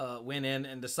went in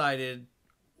and decided,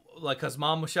 like, because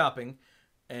Mom was shopping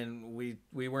and we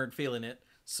weren't feeling it,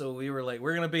 so we were like,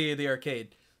 we're going to be at the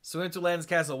arcade. So we went to Aladdin's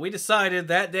Castle. We decided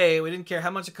that day, we didn't care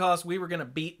how much it cost, we were going to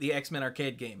beat the X-Men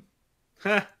arcade game.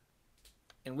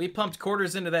 And we pumped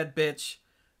quarters into that bitch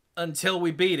until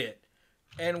we beat it.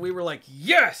 And we were like,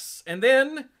 yes! And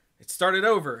then it started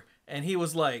over. And he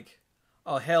was like,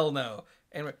 oh, hell no.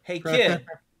 And we're, hey, kid,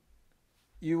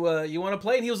 you want to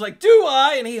play? And he was like, do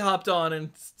I? And he hopped on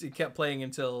and he kept playing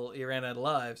until he ran out of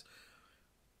lives.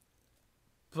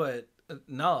 But,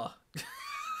 nah.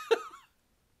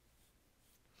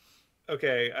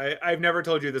 Okay, I've never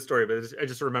told you this story, but I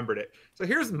just remembered it. So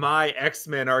here's my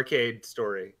X-Men arcade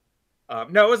story.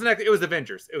 No, it wasn't. It was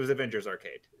Avengers. It was Avengers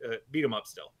arcade. Beat 'em up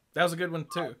still. That was a good one,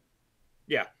 too.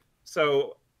 Yeah.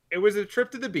 So it was a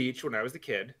trip to the beach when I was a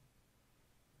kid.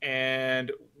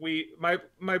 And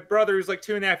my brother, who's like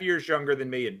 2.5 years younger than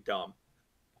me and dumb.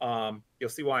 You'll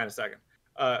see why in a second.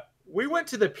 We went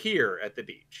to the pier at the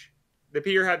beach. The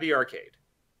pier had the arcade.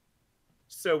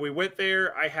 So we went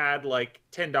there. I had like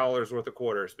 $10 worth of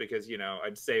quarters because, you know,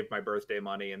 I'd saved my birthday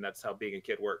money and that's how being a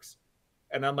kid works.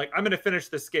 And I'm like, I'm going to finish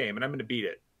this game and I'm going to beat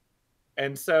it.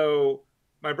 And so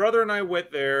my brother and I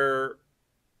went there.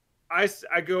 I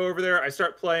go over there. I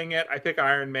start playing it. I pick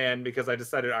Iron Man because I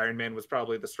decided Iron Man was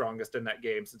probably the strongest in that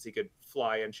game since he could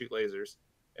fly and shoot lasers.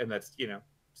 And that's, you know,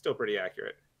 still pretty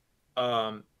accurate.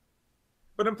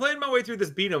 But I'm playing my way through this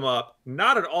beat 'em up,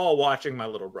 not at all watching my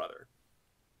little brother.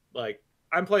 Like,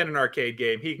 I'm playing an arcade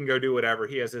game. He can go do whatever.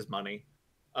 He has his money.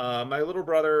 My little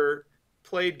brother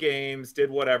played games, did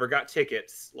whatever, got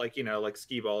tickets, like, you know, like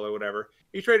skee ball or whatever.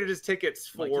 He traded his tickets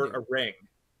for a ring.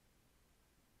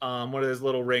 One of those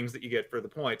little rings that you get for the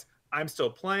points. I'm still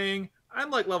playing. I'm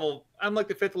like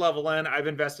the 5th level in. I've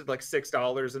invested like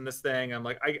 $6 in this thing. I'm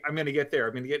like, I'm going to get there.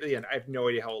 I'm going to get to the end. I have no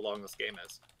idea how long this game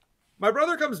is. My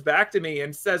brother comes back to me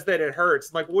and says that it hurts.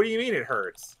 I'm like, what do you mean it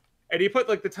hurts? And he put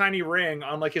like the tiny ring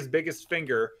on like his biggest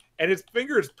finger, and his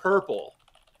finger is purple.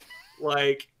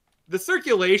 Like, the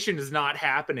circulation is not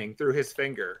happening through his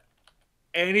finger.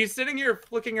 And he's sitting here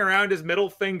flicking around his middle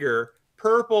finger,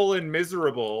 purple and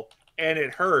miserable, and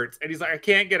it hurts. And he's like, I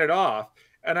can't get it off.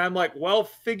 And I'm like, well,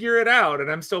 figure it out.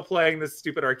 And I'm still playing this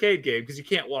stupid arcade game because you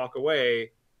can't walk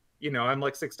away. You know, I'm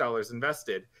like $6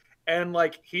 invested. And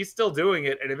like he's still doing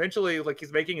it, and eventually like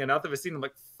he's making enough of a scene. I'm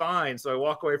like, fine. So I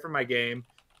walk away from my game.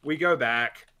 We go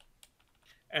back,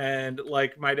 and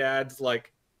like my dad's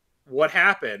like, what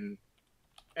happened?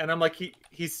 And I'm like,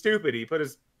 he's stupid. He put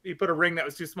a ring that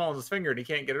was too small on his finger, and he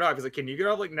can't get it off. He's like, can you get it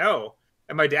off? Like, no.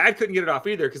 And my dad couldn't get it off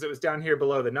either because it was down here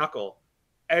below the knuckle.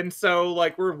 And so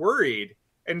like we're worried,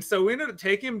 and so we ended up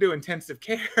taking him to intensive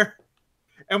care.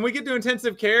 And we get to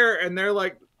intensive care, and they're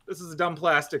like, this is a dumb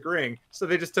plastic ring. So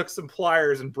they just took some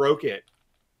pliers and broke it.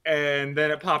 And then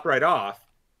it popped right off.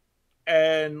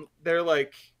 And they're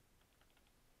like,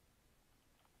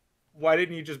 why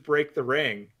didn't you just break the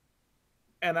ring?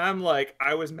 And I'm like,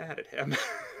 I was mad at him.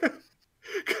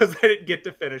 Because I didn't get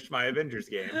to finish my Avengers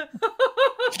game.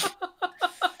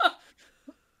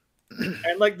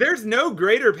 And like, there's no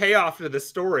greater payoff to this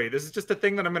story. This is just a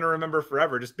thing that I'm going to remember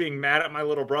forever. Just being mad at my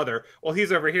little brother while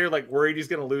he's over here like worried he's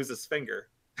going to lose his finger.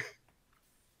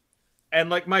 And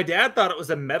like my dad thought it was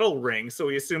a metal ring, so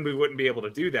he assumed we wouldn't be able to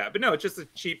do that. But no, it's just a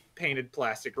cheap painted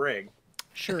plastic ring.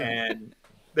 Sure. And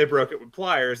they broke it with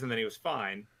pliers, and then he was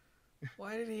fine.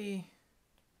 Why did he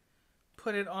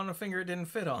put it on a finger it didn't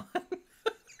fit on?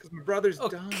 Because my brother's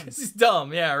dumb. Because he's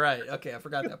dumb. Yeah, right. Okay, I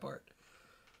forgot that part.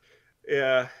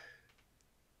 Yeah.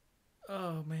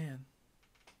 Oh, man.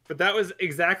 But that was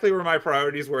exactly where my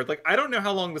priorities were. Like, I don't know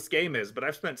how long this game is, but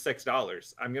I've spent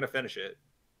 $6. I'm going to finish it.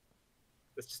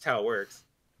 That's just how it works.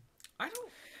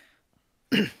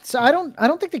 So I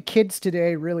don't think the kids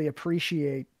today really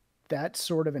appreciate that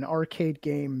sort of an arcade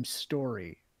game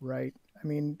story, right? I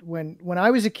mean, when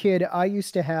I was a kid, I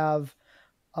used to have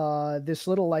this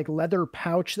little like leather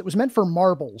pouch that was meant for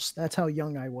marbles. That's how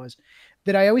young I was.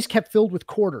 That I always kept filled with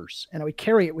quarters, and I would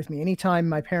carry it with me anytime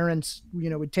my parents,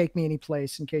 would take me any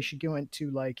place in case you went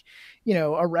to like,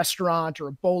 a restaurant or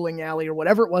a bowling alley or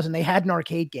whatever it was, and they had an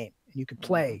arcade game and you could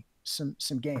play some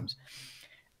games.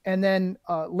 And then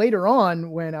later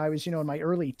on, when I was, in my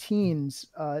early teens,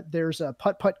 there's a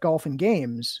putt-putt golf and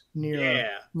games near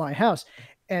my house.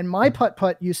 And my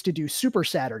putt-putt used to do Super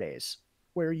Saturdays,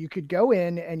 where you could go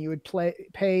in and you would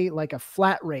pay like a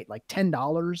flat rate, like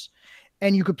 $10,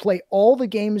 and you could play all the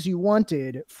games you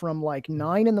wanted from like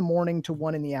 9 in the morning to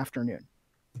 1 in the afternoon.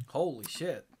 Holy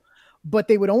shit. But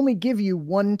they would only give you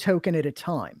one token at a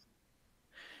time.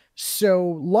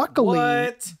 So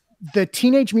luckily, the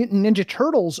Teenage Mutant Ninja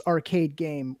Turtles arcade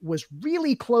game was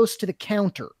really close to the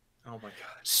counter. Oh my God.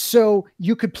 So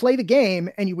you could play the game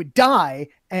and you would die.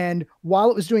 And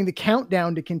while it was doing the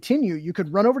countdown to continue, you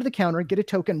could run over to the counter, get a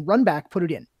token, run back, put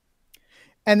it in.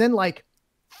 And then like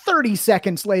 30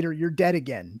 seconds later, you're dead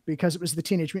again because it was the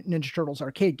Teenage Mutant Ninja Turtles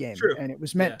arcade game. True. And it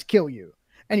was meant to kill you.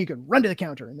 And you could run to the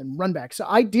counter and then run back. So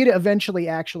I did eventually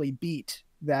actually beat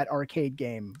that arcade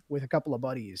game with a couple of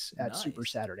buddies at Super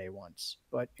Saturday once,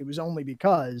 but it was only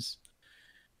because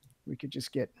we could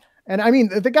just get, and I mean,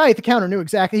 the guy at the counter knew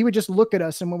exactly, he would just look at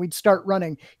us, and when we'd start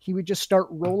running, he would just start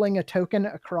rolling a token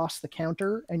across the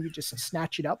counter, and you just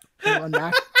snatch it up and run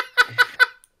back.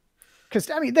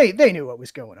 Because I mean, they knew what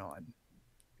was going on.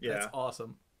 Yeah. That's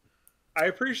awesome. I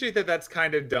appreciate that that's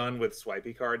kind of done with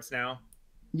swipey cards now.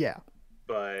 Yeah.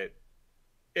 But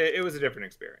it was a different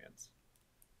experience.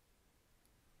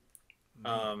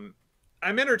 I'm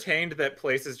entertained that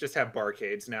places just have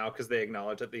barcades now because they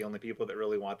acknowledge that the only people that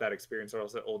really want that experience are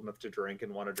also old enough to drink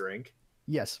and want to drink.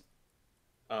 Yes.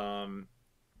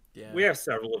 We have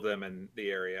several of them in the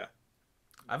area.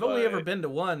 I've only ever been to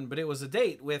one, but it was a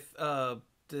date with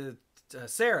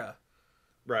Sarah.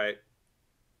 Right.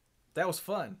 That was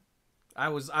fun.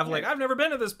 I'm like, I've never been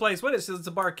to this place. What is this? It's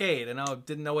a barcade, and I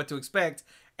didn't know what to expect.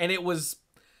 And it was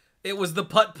the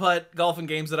putt-putt golfing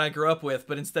games that I grew up with,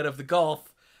 but instead of the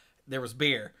golf, there was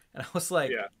beer. And I was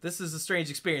like, this is a strange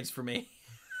experience for me.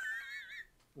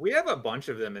 We have a bunch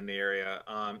of them in the area.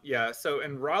 So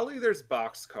in Raleigh, there's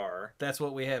Boxcar. That's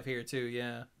what we have here, too,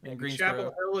 yeah. In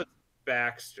Chapel Hill, it's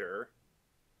Baxter.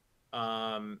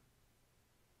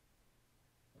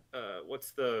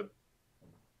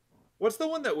 What's the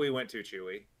one that we went to,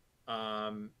 Chewie?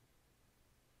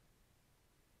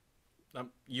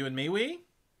 You and me, we?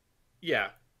 Yeah.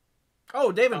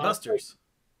 Oh, Dave and Buster's.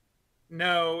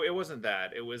 No, it wasn't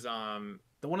that. It was the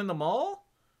one in the mall.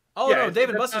 Oh yeah, no, Dave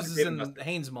and Buster's is in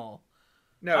Haynes Mall.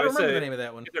 No, I don't remember the name of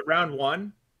that one. Is it Round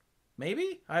One?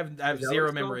 Maybe I have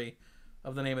zero memory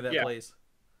of the name of that place.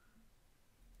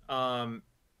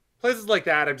 Places like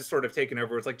that I've just sort of taken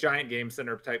over. It's like giant game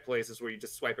center type places where you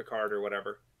just swipe a card or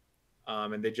whatever,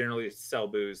 and they generally sell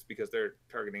booze because they're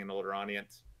targeting an older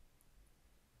audience.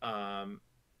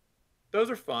 Those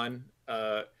are fun.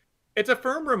 It's a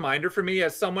firm reminder for me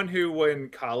as someone who, in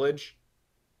college,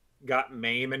 got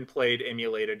MAME and played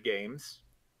emulated games.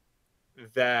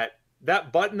 that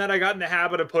that button that I got in the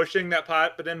habit of pushing that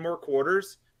put in more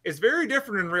quarters is very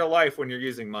different in real life when you're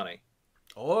using money.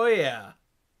 Oh yeah.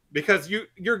 Because your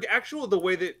actual the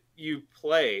way that you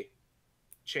play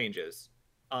changes.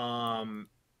 When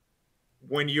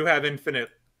you have infinite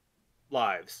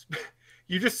lives.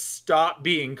 You just stop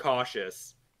being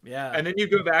cautious. Yeah. And then you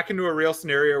go back into a real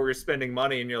scenario where you're spending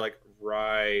money and you're like,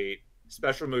 right,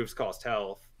 special moves cost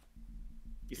health.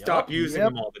 You stop using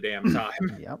them all the damn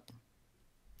time. Yep.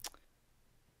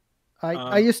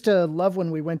 I used to love when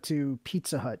we went to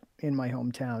Pizza Hut in my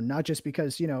hometown, not just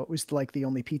because, you know, it was like the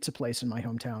only pizza place in my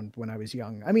hometown when I was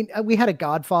young. I mean, we had a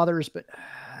Godfather's, but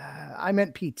I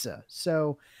meant pizza.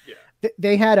 So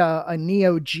they had a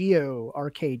Neo Geo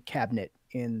arcade cabinet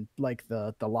in like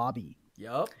the lobby.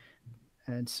 Yep.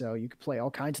 And so you could play all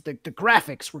kinds of the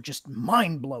graphics were just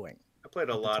mind blowing. I played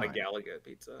a lot of Galaga at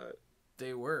Pizza Hut.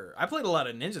 They were. I played a lot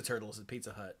of Ninja Turtles at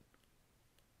Pizza Hut.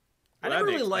 Well, I never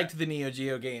really liked the Neo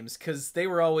Geo games because they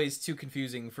were always too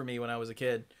confusing for me when I was a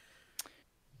kid.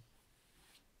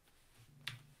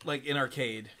 Like in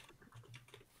arcade.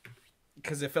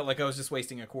 Because it felt like I was just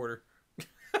wasting a quarter.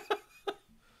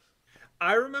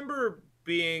 I remember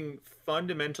being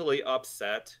fundamentally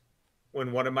upset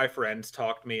when one of my friends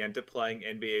talked me into playing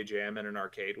NBA Jam in an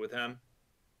arcade with him.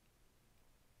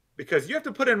 Because you have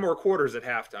to put in more quarters at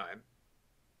halftime.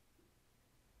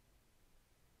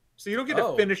 So you don't get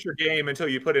to finish your game until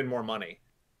you put in more money.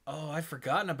 Oh, I'd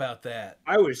forgotten about that.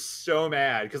 I was so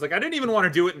mad because like I didn't even want to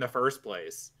do it in the first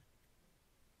place.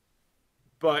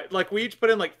 But like we each put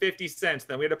in like 50 cents,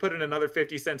 then we had to put in another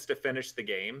 50 cents to finish the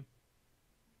game.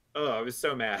 Oh, I was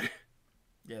so mad.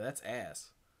 Yeah, that's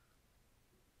ass.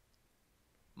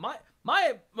 My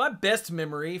best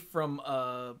memory from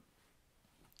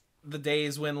the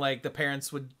days when like the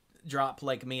parents would drop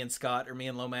like me and Scott or me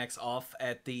and Lomax off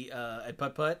at the at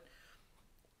Putt Putt.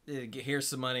 Here's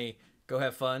some money, go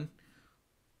have fun.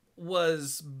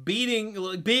 Was being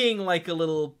like a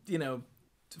little, you know,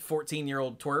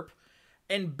 14-year-old twerp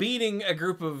and beating a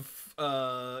group of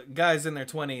guys in their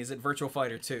 20s at Virtual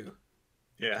Fighter 2.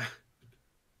 Yeah.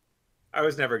 I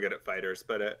was never good at fighters,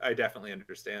 but I definitely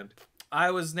understand.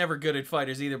 I was never good at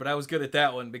fighters either, but I was good at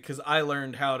that one because I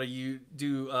learned how to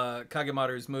do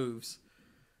Kagemaru's moves.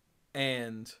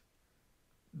 And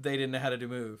they didn't know how to do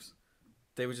moves.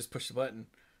 They would just push the button.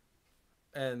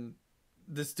 And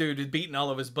this dude had beaten all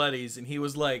of his buddies, and he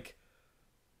was like,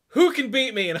 who can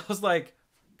beat me? And I was like,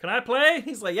 can I play?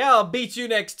 He's like, yeah, I'll beat you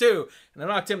next too. And I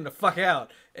knocked him the fuck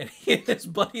out. And he and his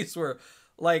buddies were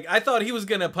like, I thought he was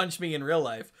going to punch me in real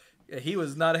life. He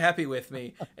was not happy with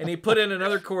me. And he put in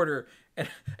another quarter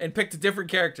and picked a different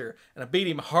character. And I beat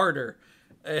him harder.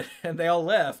 And they all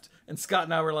left. And Scott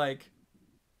and I were like...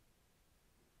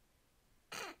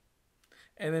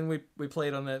 And then we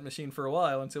played on that machine for a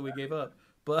while until we gave up.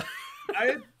 But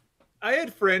I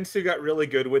had friends who got really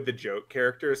good with the joke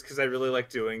characters because I really like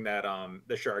doing that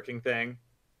the sharking thing.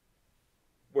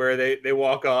 Where they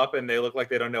walk up and they look like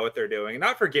they don't know what they're doing.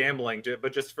 Not for gambling,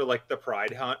 but just for like the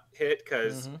pride hunt hit.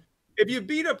 Because if you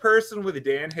beat a person with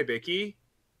Dan Hibiki,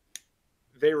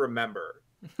 they remember.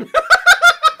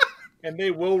 And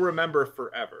they will remember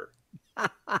forever.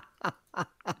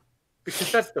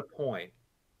 Because that's the point.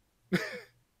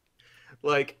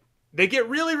 Like, they get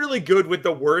really, really good with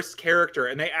the worst character,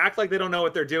 and they act like they don't know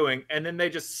what they're doing, and then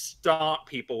they just stomp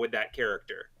people with that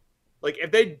character. Like, if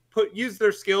they use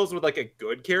their skills with, like, a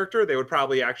good character, they would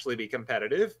probably actually be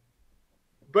competitive.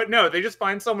 But no, they just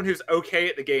find someone who's okay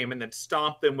at the game and then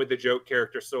stomp them with the joke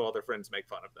character so all their friends make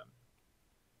fun of them.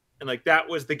 And, like, that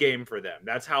was the game for them.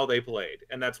 That's how they played,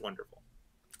 and that's wonderful.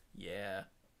 Yeah.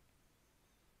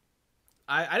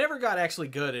 I never got actually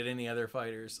good at any other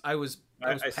fighters. I was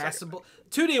passable.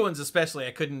 2D ones especially,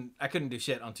 I couldn't do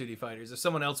shit on 2D fighters. If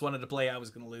someone else wanted to play, I was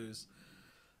going to lose.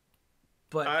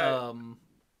 But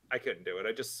I couldn't do it.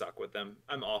 I just suck with them.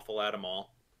 I'm awful at them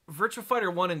all. Virtua Fighter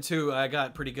 1 and 2 I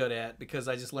got pretty good at because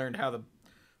I just learned how the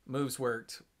moves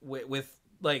worked with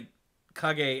like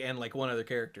Kage and like one other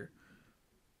character.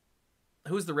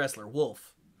 Who's the wrestler?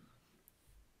 Wolf.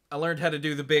 I learned how to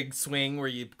do the big swing where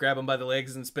you grab them by the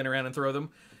legs and spin around and throw them.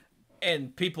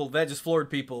 And that just floored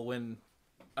people when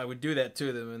I would do that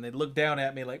to them. And they'd look down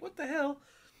at me like, what the hell?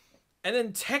 And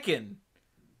then Tekken,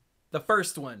 the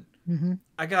first one,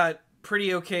 I got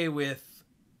pretty okay with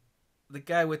the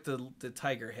guy with the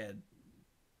tiger head.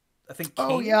 I think King.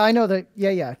 Oh, yeah, I know that.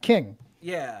 Yeah, King.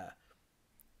 Yeah.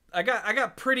 I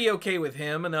got pretty okay with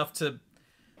him, enough to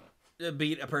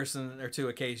beat a person or two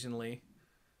occasionally.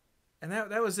 And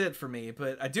that was it for me.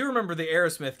 But I do remember the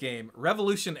Aerosmith game,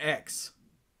 Revolution X.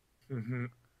 Mm-hmm.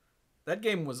 That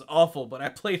game was awful, but I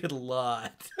played it a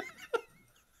lot.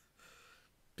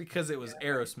 because it was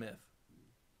Aerosmith.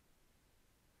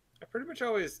 I pretty much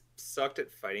always sucked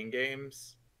at fighting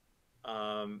games.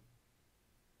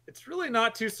 It's really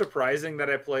not too surprising that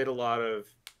I played a lot of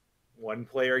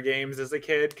one-player games as a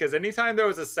kid, because anytime there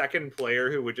was a second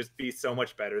player who would just be so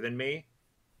much better than me,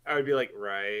 I would be like,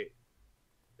 right,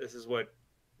 this is what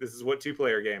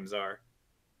two-player games are.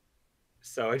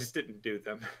 So I just didn't do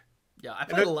them. Yeah, I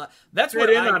played a lot. That's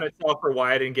where on itself for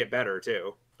why I didn't get better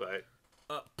too. But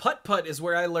Putt-Putt is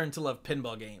where I learned to love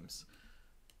pinball games.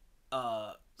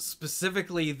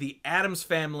 Specifically the Addams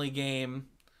Family game,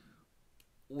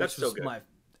 which was my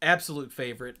absolute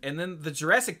favorite, and then the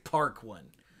Jurassic Park one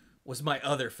was my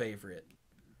other favorite.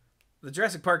 The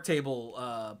Jurassic Park table,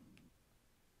 I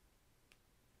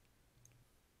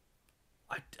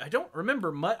don't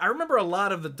remember much. I remember a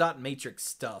lot of the dot matrix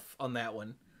stuff on that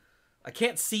one. I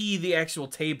can't see the actual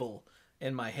table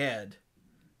in my head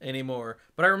anymore,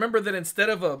 but I remember that instead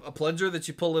of a plunger that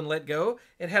you pull and let go,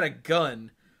 it had a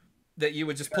gun that you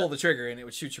would just pull the trigger and it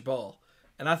would shoot your ball.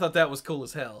 And I thought that was cool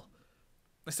as hell.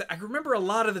 I remember a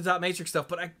lot of the dot matrix stuff,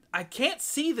 but I can't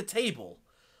see the table.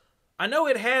 I know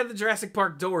it had the Jurassic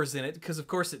Park doors in it, because of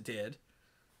course it did.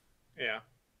 Yeah.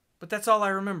 But that's all I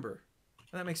remember.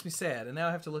 And that makes me sad, and now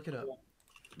I have to look it up.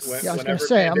 I was going to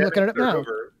say, I'm looking at it now.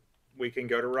 We can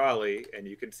go to Raleigh, and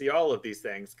you can see all of these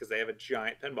things, because they have a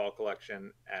giant pinball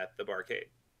collection at the barcade.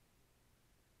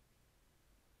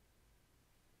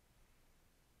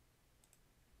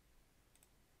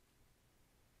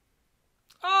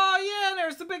 Oh, yeah,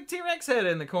 there's the big T-Rex head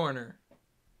in the corner.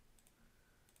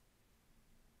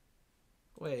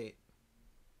 Wait.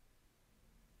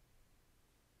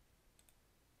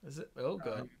 Is it? Oh,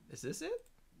 God. Is this it?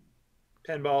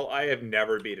 Pinball, I have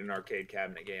never beat an arcade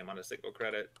cabinet game on a single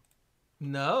credit.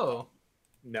 No.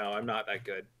 No, I'm not that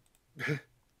good.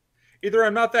 Either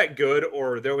I'm not that good,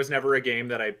 or there was never a game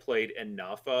that I played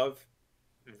enough of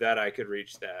that I could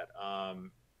reach that.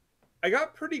 I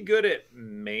got pretty good at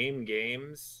MAME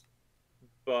games,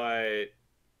 but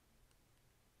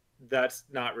that's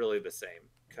not really the same,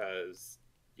 because,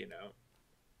 you know,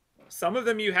 some of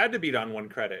them you had to beat on one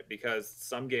credit because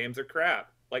some games are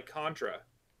crap, like Contra.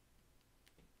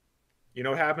 You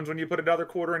know what happens when you put another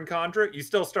quarter in Contra? You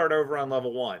still start over on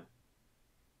level 1.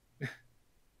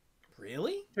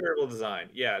 Really? Terrible design.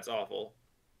 Yeah, it's awful.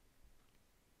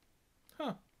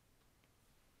 Huh.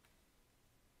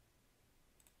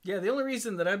 Yeah, the only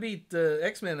reason that I beat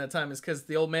X-Men that time is because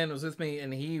the old man was with me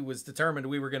and he was determined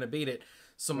we were going to beat it,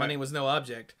 so money was no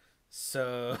object.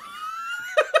 So...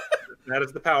 That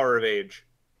is the power of age.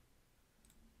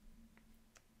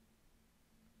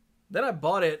 Then I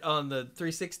bought it on the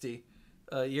 360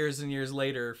 years and years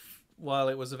later while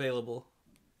it was available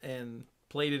and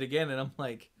played it again, and I'm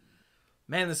like,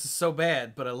 man, this is so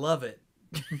bad, but I love it.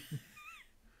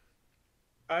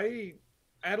 I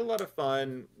had a lot of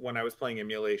fun when I was playing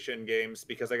emulation games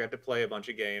because I got to play a bunch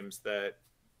of games that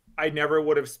I never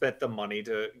would have spent the money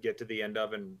to get to the end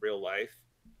of in real life.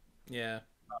 Yeah.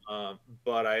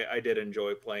 But I did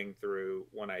enjoy playing through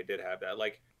when I did have that.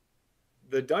 Like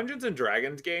the Dungeons and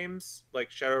Dragons games,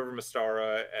 like Shadow over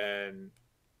Mystara and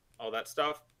all that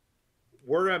stuff,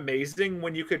 were amazing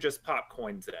when you could just pop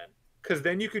coins in. Because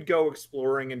then you could go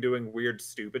exploring and doing weird,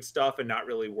 stupid stuff and not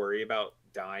really worry about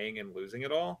dying and losing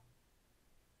it all.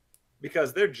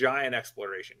 Because they're giant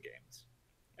exploration games.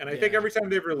 And I think every time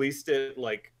they've released it,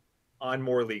 like, on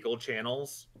more legal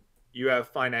channels, you have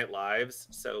finite lives.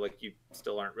 So, like, you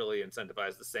still aren't really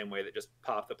incentivized the same way that just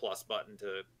pop the plus button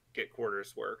to get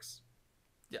quarters works.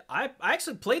 Yeah, I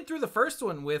actually played through the first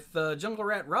one with Jungle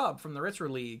Rat Rob from the Retro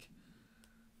League.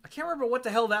 I can't remember what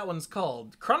the hell that one's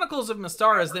called. Chronicles of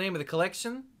Mystara is the name of the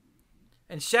collection.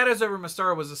 And Shadows over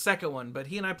Mystara was the second one, but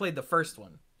he and I played the first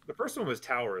one. The first one was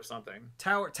Tower of something.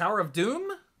 Tower of Doom?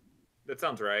 That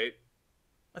sounds right.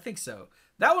 I think so.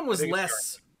 That one was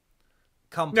less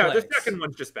complex. No, the second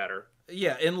one's just better.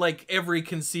 Yeah, in like every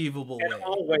conceivable way. In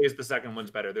all ways, the second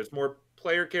one's better. There's more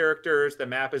player characters. The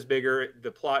map is bigger.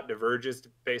 The plot diverges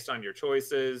based on your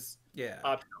choices. Yeah.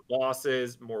 Optional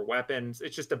bosses, more weapons.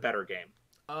 It's just a better game.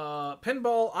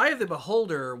 Pinball Eye of the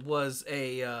Beholder was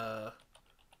a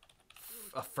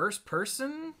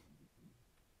first-person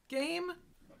game?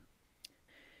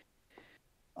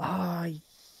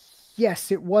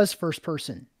 Yes, it was first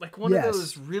person. Like one of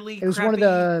those really It was one of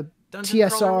the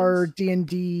TSR, crawlers?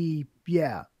 D&D,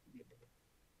 yeah.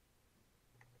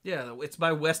 Yeah, it's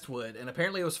by Westwood, and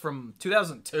apparently it was from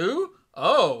 2002?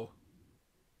 Oh!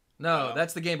 No,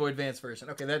 that's the Game Boy Advance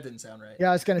version. Okay, that didn't sound right. Yeah,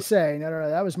 I was going to say, no,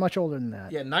 that was much older than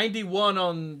that. Yeah, 91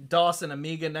 on DOS and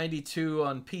Amiga, 92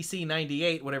 on PC,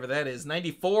 98, whatever that is,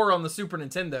 94 on the Super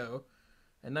Nintendo,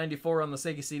 and 94 on the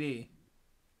Sega CD.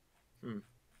 Hmm.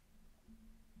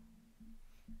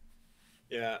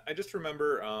 Yeah, I just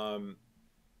remember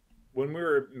when we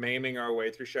were maiming our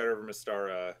way through Shadow over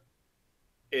Mystara,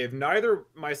 if neither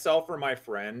myself or my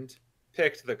friend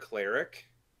picked the cleric,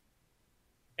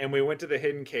 and we went to the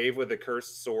hidden cave with a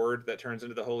cursed sword that turns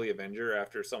into the Holy Avenger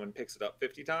after someone picks it up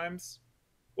 50 times.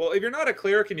 Well, if you're not a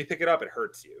cleric and you pick it up, it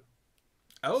hurts you.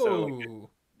 Oh. So like,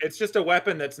 it's just a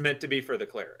weapon that's meant to be for the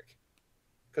cleric.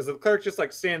 Because the cleric just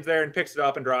like stands there and picks it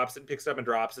up and drops it, and picks it up and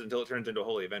drops it until it turns into a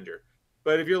Holy Avenger.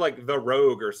 But if you're like the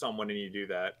rogue or someone and you do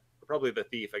that, or probably the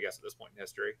thief, I guess, at this point in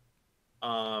history,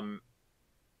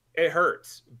 it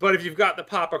hurts. But if you've got the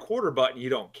pop a quarter button, you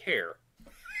don't care.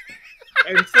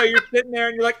 And so you're sitting there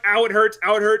and you're like, ow, it hurts,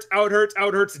 ow, it hurts, ow, it hurts, ow,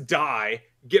 it hurts, die,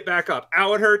 get back up.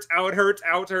 Ow, it hurts, ow, it hurts,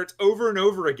 ow, it hurts, over and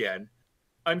over again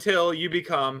until you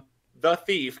become the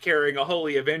thief carrying a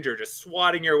Holy Avenger, just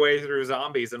swatting your way through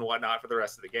zombies and whatnot for the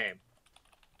rest of the game.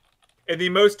 And the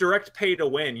most direct pay to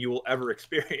win you will ever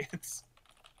experience.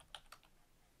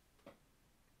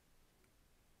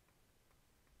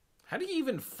 How do you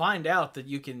even find out that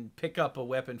you can pick up a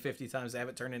weapon 50 times and have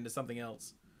it turn into something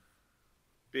else?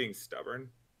 Being stubborn.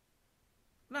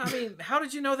 No, I mean, how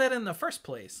did you know that in the first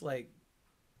place? Like,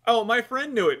 oh, my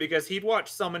friend knew it because he'd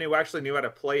watched someone who actually knew how to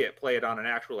play it on an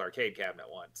actual arcade cabinet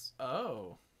once.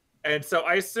 Oh. And so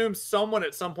I assume someone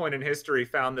at some point in history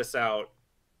found this out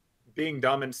being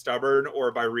dumb and stubborn,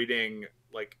 or by reading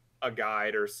like a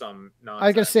guide or some nonsense. I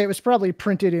was gonna say it was probably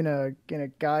printed in a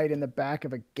guide in the back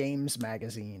of a games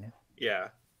magazine. Yeah.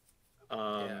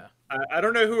 Yeah. I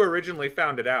don't know who originally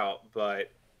found it out,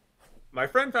 but my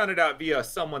friend found it out via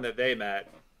someone that they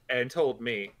met and told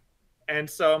me. And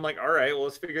so I'm like, all right, well,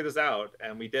 let's figure this out.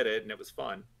 And we did it, and it was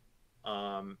fun.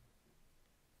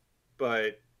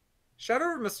 But Shadow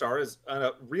over Mystara is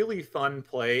a really fun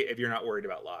play if you're not worried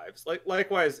about lives.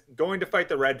 Likewise, going to fight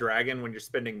the Red Dragon when you're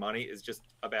spending money is just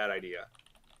a bad idea.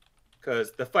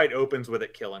 Because the fight opens with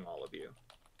it killing all of you.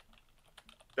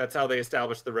 That's how they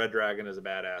establish the Red Dragon as a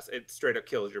badass. It straight up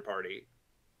kills your party.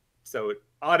 So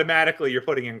automatically you're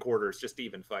putting in quarters just to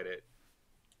even fight it.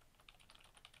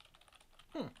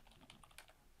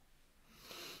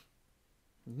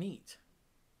 Neat.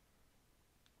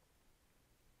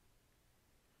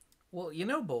 Well, you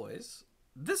know, boys,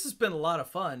 this has been a lot of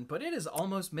fun, but it is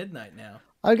almost midnight now.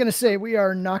 I was going to say, we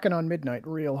are knocking on midnight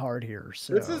real hard here.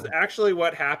 So this is actually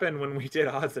what happened when we did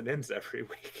odds and ends every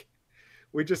week.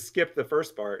 We just skipped the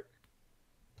first part.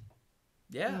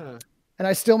 Yeah. And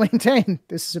I still maintain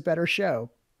this is a better show.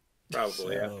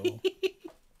 Probably, yeah.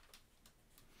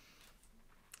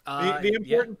 The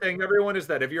important thing, everyone, is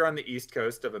that if you're on the East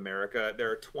Coast of America,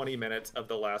 there are 20 minutes of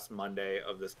the last Monday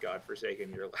of this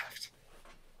godforsaken year left.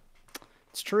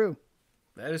 It's true.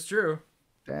 That is true.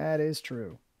 That is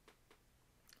true.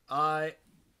 I'm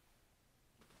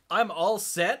all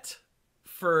set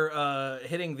for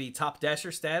hitting the top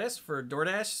dasher status for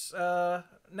DoorDash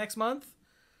next month,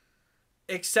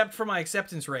 except for my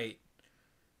acceptance rate.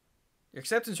 Your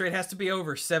acceptance rate has to be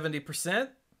over 70%.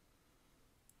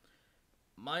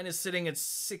 Mine is sitting at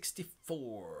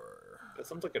 64. That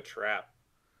sounds like a trap.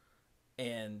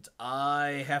 And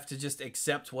I have to just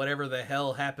accept whatever the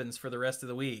hell happens for the rest of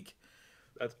the week.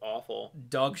 That's awful.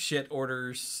 Dog shit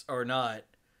orders or not.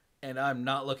 And I'm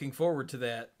not looking forward to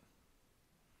that.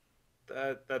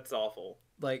 That's awful.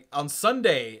 Like, on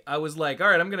Sunday, I was like, all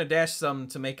right, I'm going to dash some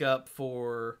to make up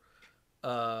for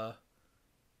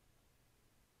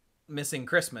missing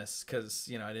Christmas. Because,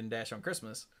 you know, I didn't dash on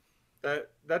Christmas.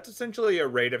 That's essentially a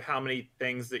rate of how many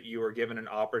things that you are given an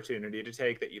opportunity to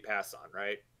take that you pass on,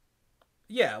 right?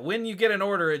 Yeah, when you get an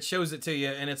order, it shows it to you,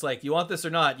 and it's like, you want this or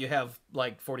not? You have,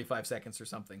 like, 45 seconds or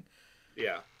something.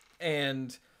 Yeah.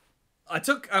 And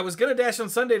I was going to dash on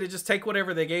Sunday to just take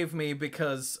whatever they gave me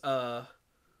because I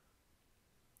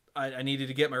needed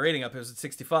to get my rating up. It was at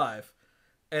 65.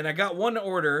 And I got one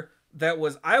order that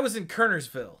was, I was in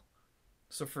Kernersville.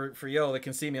 So for y'all that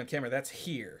can see me on camera, that's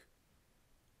here.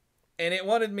 And it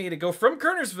wanted me to go from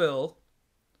Kernersville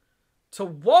to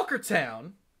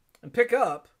Walkertown and pick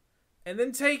up, and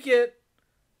then take it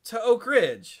to Oak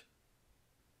Ridge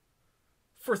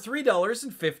for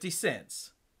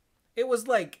 $3.50. It was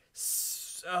like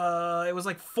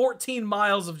 14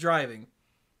 miles of driving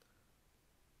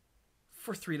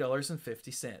for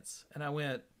 $3.50. And I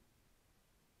went,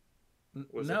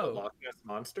 Was it the Loch Ness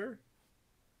Monster?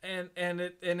 And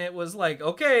it was like,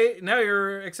 okay, now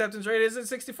your acceptance rate is at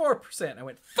 64%. I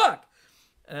went, fuck.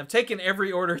 And I've taken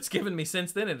every order it's given me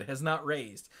since then, and it has not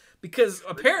raised. Because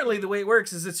apparently the way it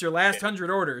works is it's your last 100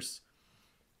 orders.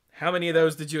 How many of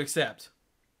those did you accept?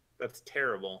 That's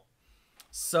terrible.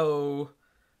 So,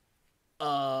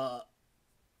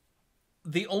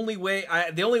 the only way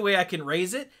I can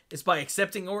raise it is by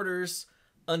accepting orders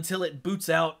until it boots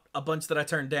out a bunch that I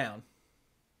turned down.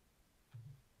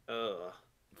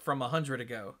 From 100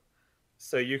 ago.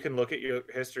 So you can look at your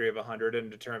history of 100 and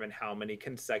determine how many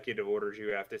consecutive orders you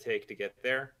have to take to get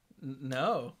there?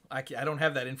 No, I don't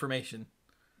have that information.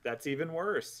 That's even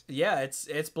worse. Yeah,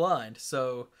 it's blind.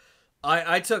 So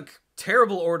I took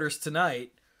terrible orders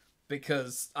tonight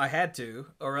because I had to,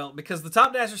 or else, because the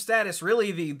Top Dasher status,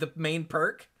 really the main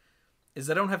perk is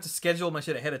I don't have to schedule my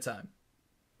shit ahead of time,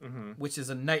 which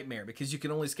is a nightmare because you can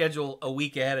only schedule a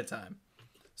week ahead of time.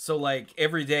 So like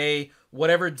every day,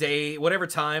 whatever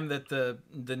time that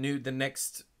the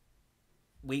next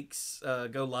weeks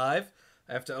go live,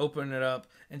 I have to open it up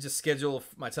and just schedule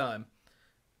my time.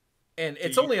 And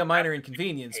it's only a minor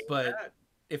inconvenience, but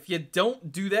if you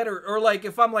don't do that, or like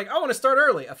if I'm like, I want to start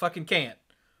early, I fucking can't.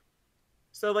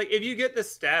 So like if you get the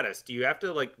status, do you have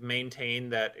to like maintain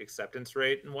that acceptance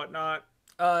rate and whatnot?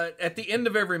 At the end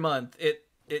of every month,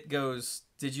 it goes,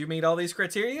 did you meet all these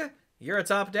criteria? You're a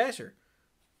Top Dasher.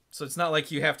 So it's not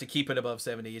like you have to keep it above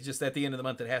 70. It's just at the end of the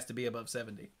month, it has to be above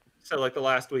 70. So like the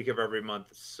last week of every month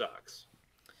sucks.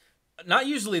 Not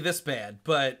usually this bad,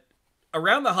 but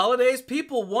around the holidays,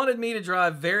 people wanted me to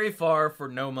drive very far for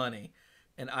no money,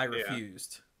 and I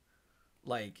refused.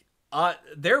 Like,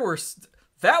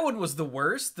 that one was the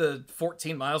worst, the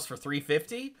 14 miles for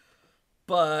 $3.50.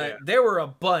 But there were a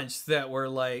bunch that were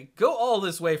like, go all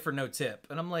this way for no tip.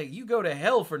 And I'm like, you go to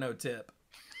hell for no tip.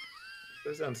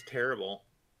 That sounds terrible.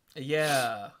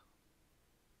 Yeah.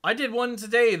 I did one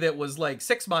today that was like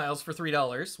 6 miles for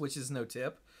 $3, which is no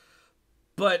tip.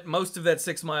 But most of that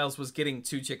 6 miles was getting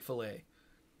to Chick-fil-A.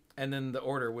 And then the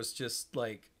order was just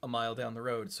like a mile down the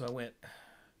road. So I went.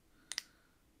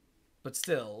 But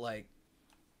still, like,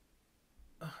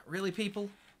 really, people?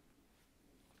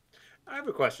 I have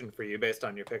a question for you based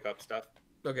on your pickup stuff.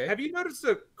 Okay. Have you noticed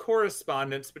a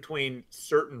correspondence between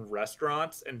certain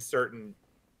restaurants and certain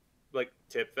like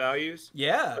tip values?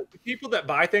 Yeah. Like, the people that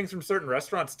buy things from certain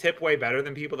restaurants tip way better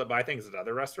than people that buy things at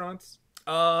other restaurants?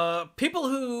 People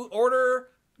who order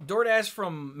DoorDash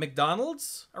from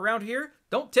McDonald's around here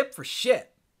don't tip for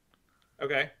shit.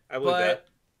 Okay, I believe that.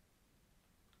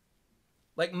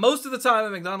 Like most of the time, a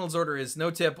McDonald's order is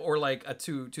no tip or like a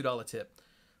 $2 tip.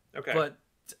 Okay. But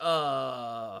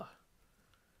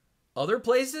other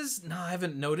places, no, I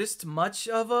haven't noticed much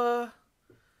of a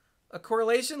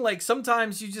correlation. Like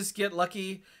sometimes you just get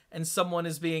lucky and someone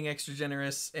is being extra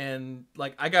generous, and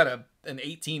like I got an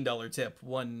 $18 tip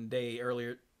one day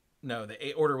earlier. No,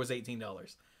 the order was $18.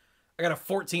 I got a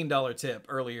 $14 tip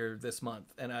earlier this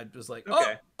month, and I was like,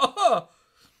 okay.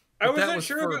 I wasn't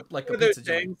sure about like those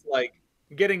things like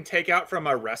getting takeout from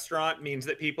a restaurant means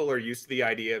that people are used to the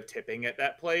idea of tipping at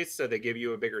that place, so they give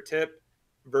you a bigger tip,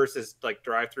 versus like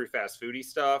drive-through fast foodie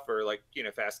stuff or like, you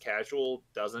know, fast casual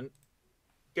doesn't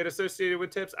get associated with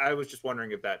tips. I was just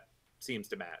wondering if that seems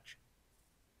to match.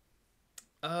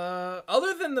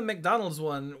 Other than the McDonald's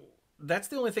one, that's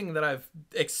the only thing that I've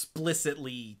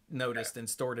explicitly noticed and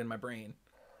stored in my brain.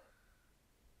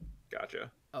 Gotcha.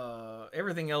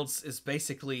 Everything else is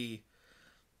basically,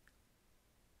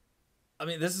 I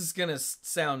mean, this is gonna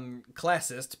sound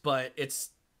classist, but it's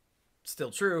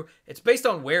still true. It's based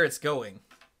on where it's going.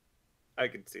 I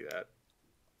can see that.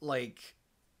 Like,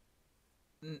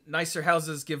 nicer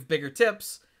houses give bigger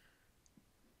tips.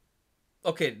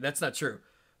 Okay, that's not true.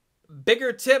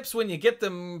 Bigger tips when you get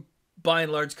them, by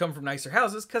and large, come from nicer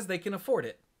houses because they can afford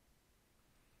it.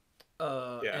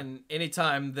 And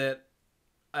anytime that,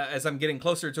 as I'm getting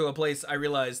closer to a place, I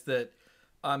realize that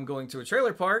I'm going to a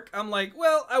trailer park, I'm like,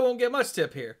 well, I won't get much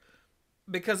tip here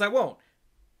because I won't.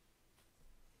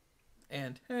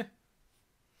 And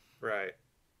right.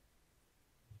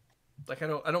 Like I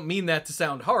don't mean that to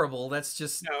sound horrible. That's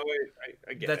just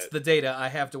I get that's it. the data I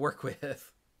have to work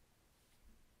with.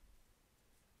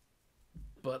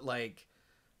 But like,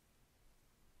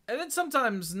 and then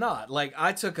sometimes not. Like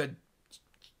I took a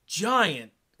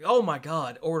giant, oh my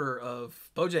god, order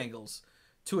of Bojangles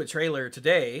to a trailer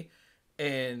today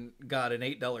and got an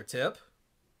 $8 tip.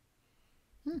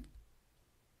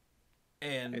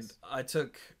 And nice. I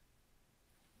took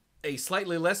a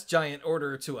slightly less giant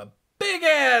order to a big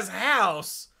ass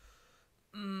house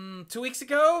 2 weeks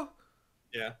ago.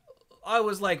 Yeah. I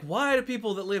was like, why do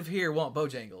people that live here want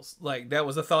Bojangles? Like, that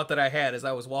was a thought that I had as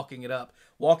I was walking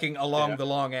along the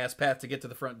long ass path to get to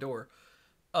the front door.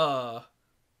 And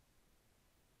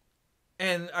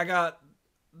I got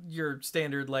your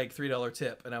standard like $3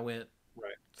 tip, and I went,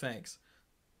 right, thanks.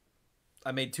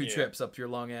 I made 2 trips up your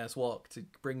long ass walk to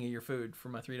bring you your food for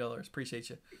my $3. Appreciate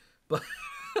you. But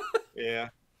yeah.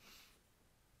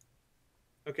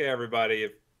 Okay, everybody,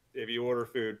 if you order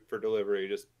food for delivery,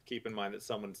 just keep in mind that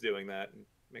someone's doing that and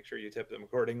make sure you tip them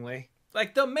accordingly.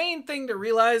 Like, the main thing to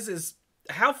realize is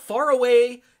how far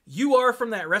away you are from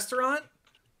that restaurant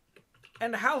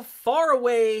and how far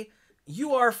away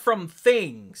you are from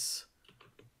things.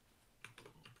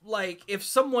 Like, if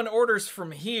someone orders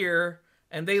from here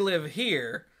and they live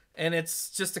here and it's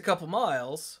just a couple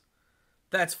miles,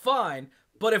 that's fine.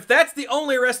 But if that's the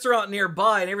only restaurant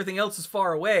nearby and everything else is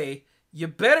far away, you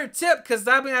better tip, because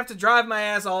I'm going to have to drive my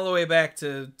ass all the way back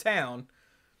to town.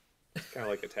 Kind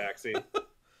of like a taxi.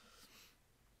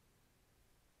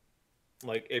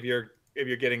 Like, if you're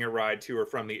getting a ride to or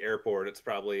from the airport, it's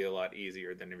probably a lot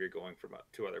easier than if you're going from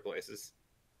to other places.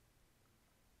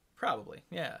 Probably,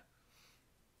 yeah.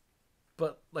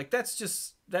 But like, that's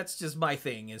just my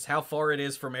thing, is how far it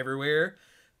is from everywhere,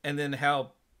 and then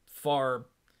how far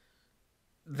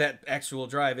that actual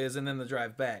drive is, and then the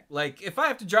drive back. Like, if I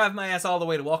have to drive my ass all the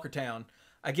way to Walkertown,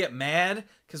 I get mad,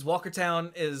 because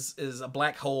Walkertown is a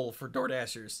black hole for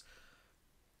DoorDashers.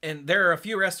 And there are a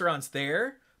few restaurants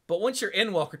there, but once you're in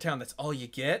Walkertown, that's all you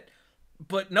get.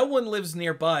 But no one lives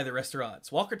nearby the restaurants.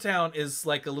 Walkertown is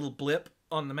like a little blip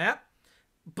on the map,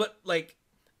 but like,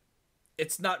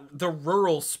 it's not, the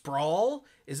rural sprawl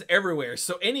is everywhere.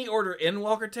 So any order in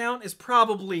Walkertown is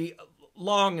probably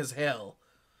long as hell,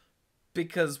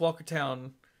 because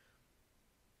Walkertown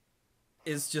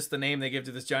is just the name they give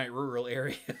to this giant rural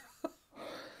area.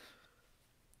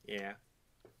 Yeah.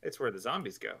 It's where the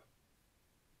zombies go.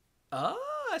 Ah,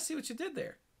 I see what you did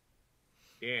there.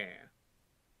 Yeah.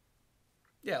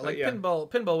 Yeah, like, yeah.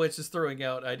 Pinball Witch is throwing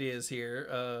out ideas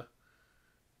here.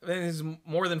 I think it's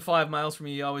more than 5 miles from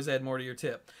you. You always add more to your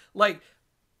tip. Like,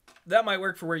 that might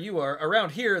work for where you are.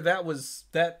 Around here,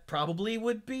 that probably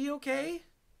would be okay.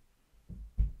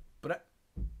 But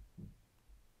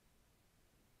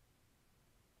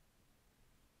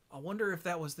I wonder if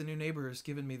that was the new neighbors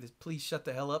giving me the "please shut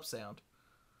the hell up" sound.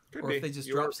 Could or be. If they just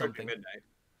you dropped something. Midnight.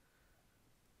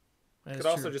 That could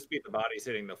also just be the bodies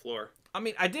hitting the floor. I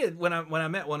mean, I did when I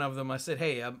met one of them. I said,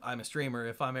 "Hey, I'm a streamer.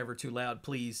 If I'm ever too loud,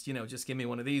 please, just give me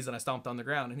one of these." And I stomped on the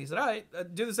ground, and he said, "All right,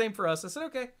 do the same for us." I said,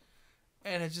 "Okay."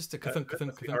 And it's just a ka-thunk,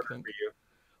 ka-thunk, ka-thunk, ka-thunk.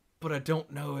 But I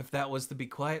don't know if that was to be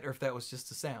quiet or if that was just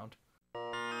a sound.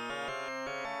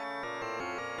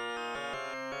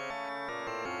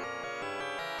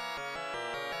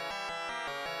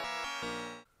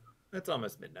 It's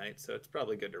almost midnight, so it's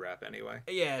probably good to wrap anyway.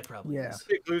 Yeah, it probably is.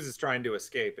 Big Blues is trying to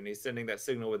escape, and he's sending that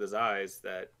signal with his eyes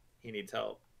that he needs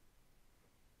help.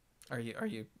 Are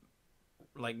you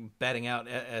like batting out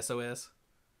SOS?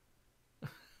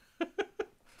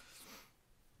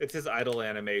 It's his idle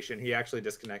animation. He actually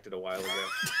disconnected a while ago.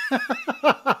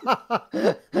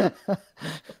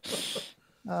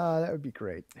 That would be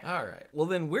great. All right. Well,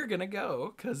 then we're going to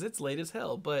go, because it's late as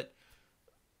hell. But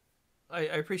I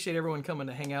appreciate everyone coming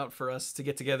to hang out for us to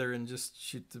get together and just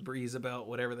shoot the breeze about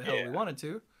whatever the hell we wanted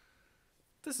to.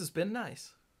 This has been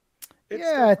nice.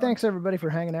 Thanks everybody for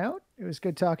hanging out. It was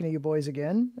good talking to you boys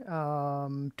again.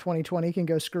 2020 can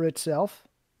go screw itself.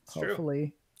 It's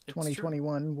Hopefully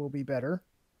 2021 will be better.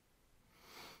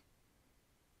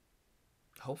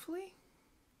 Hopefully?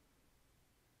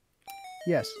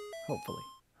 Yes, hopefully.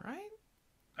 Right?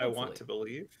 I want to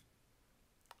believe.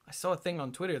 I saw a thing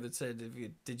on Twitter that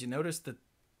said, did you notice that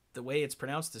the way it's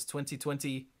pronounced is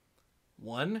 2021?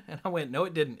 And I went, no,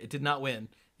 it didn't. It did not win.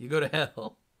 You go to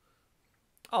hell.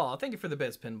 Oh, thank you for the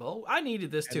best, Pinball. I needed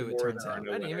this too, it turns out.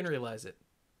 I didn't even realize it.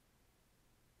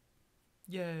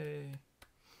 Yay.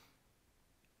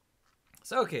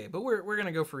 So, okay, but we're going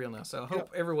to go for real now. So I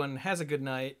hope everyone has a good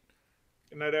night.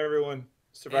 Good night, everyone.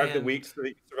 Survive the week,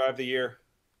 survive the year.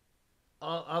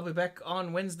 I'll be back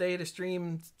on Wednesday to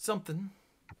stream something.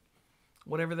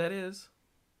 Whatever that is.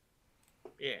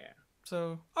 Yeah.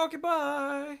 So, okay,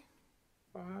 bye.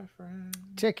 Bye, friends.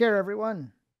 Take care,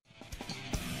 everyone.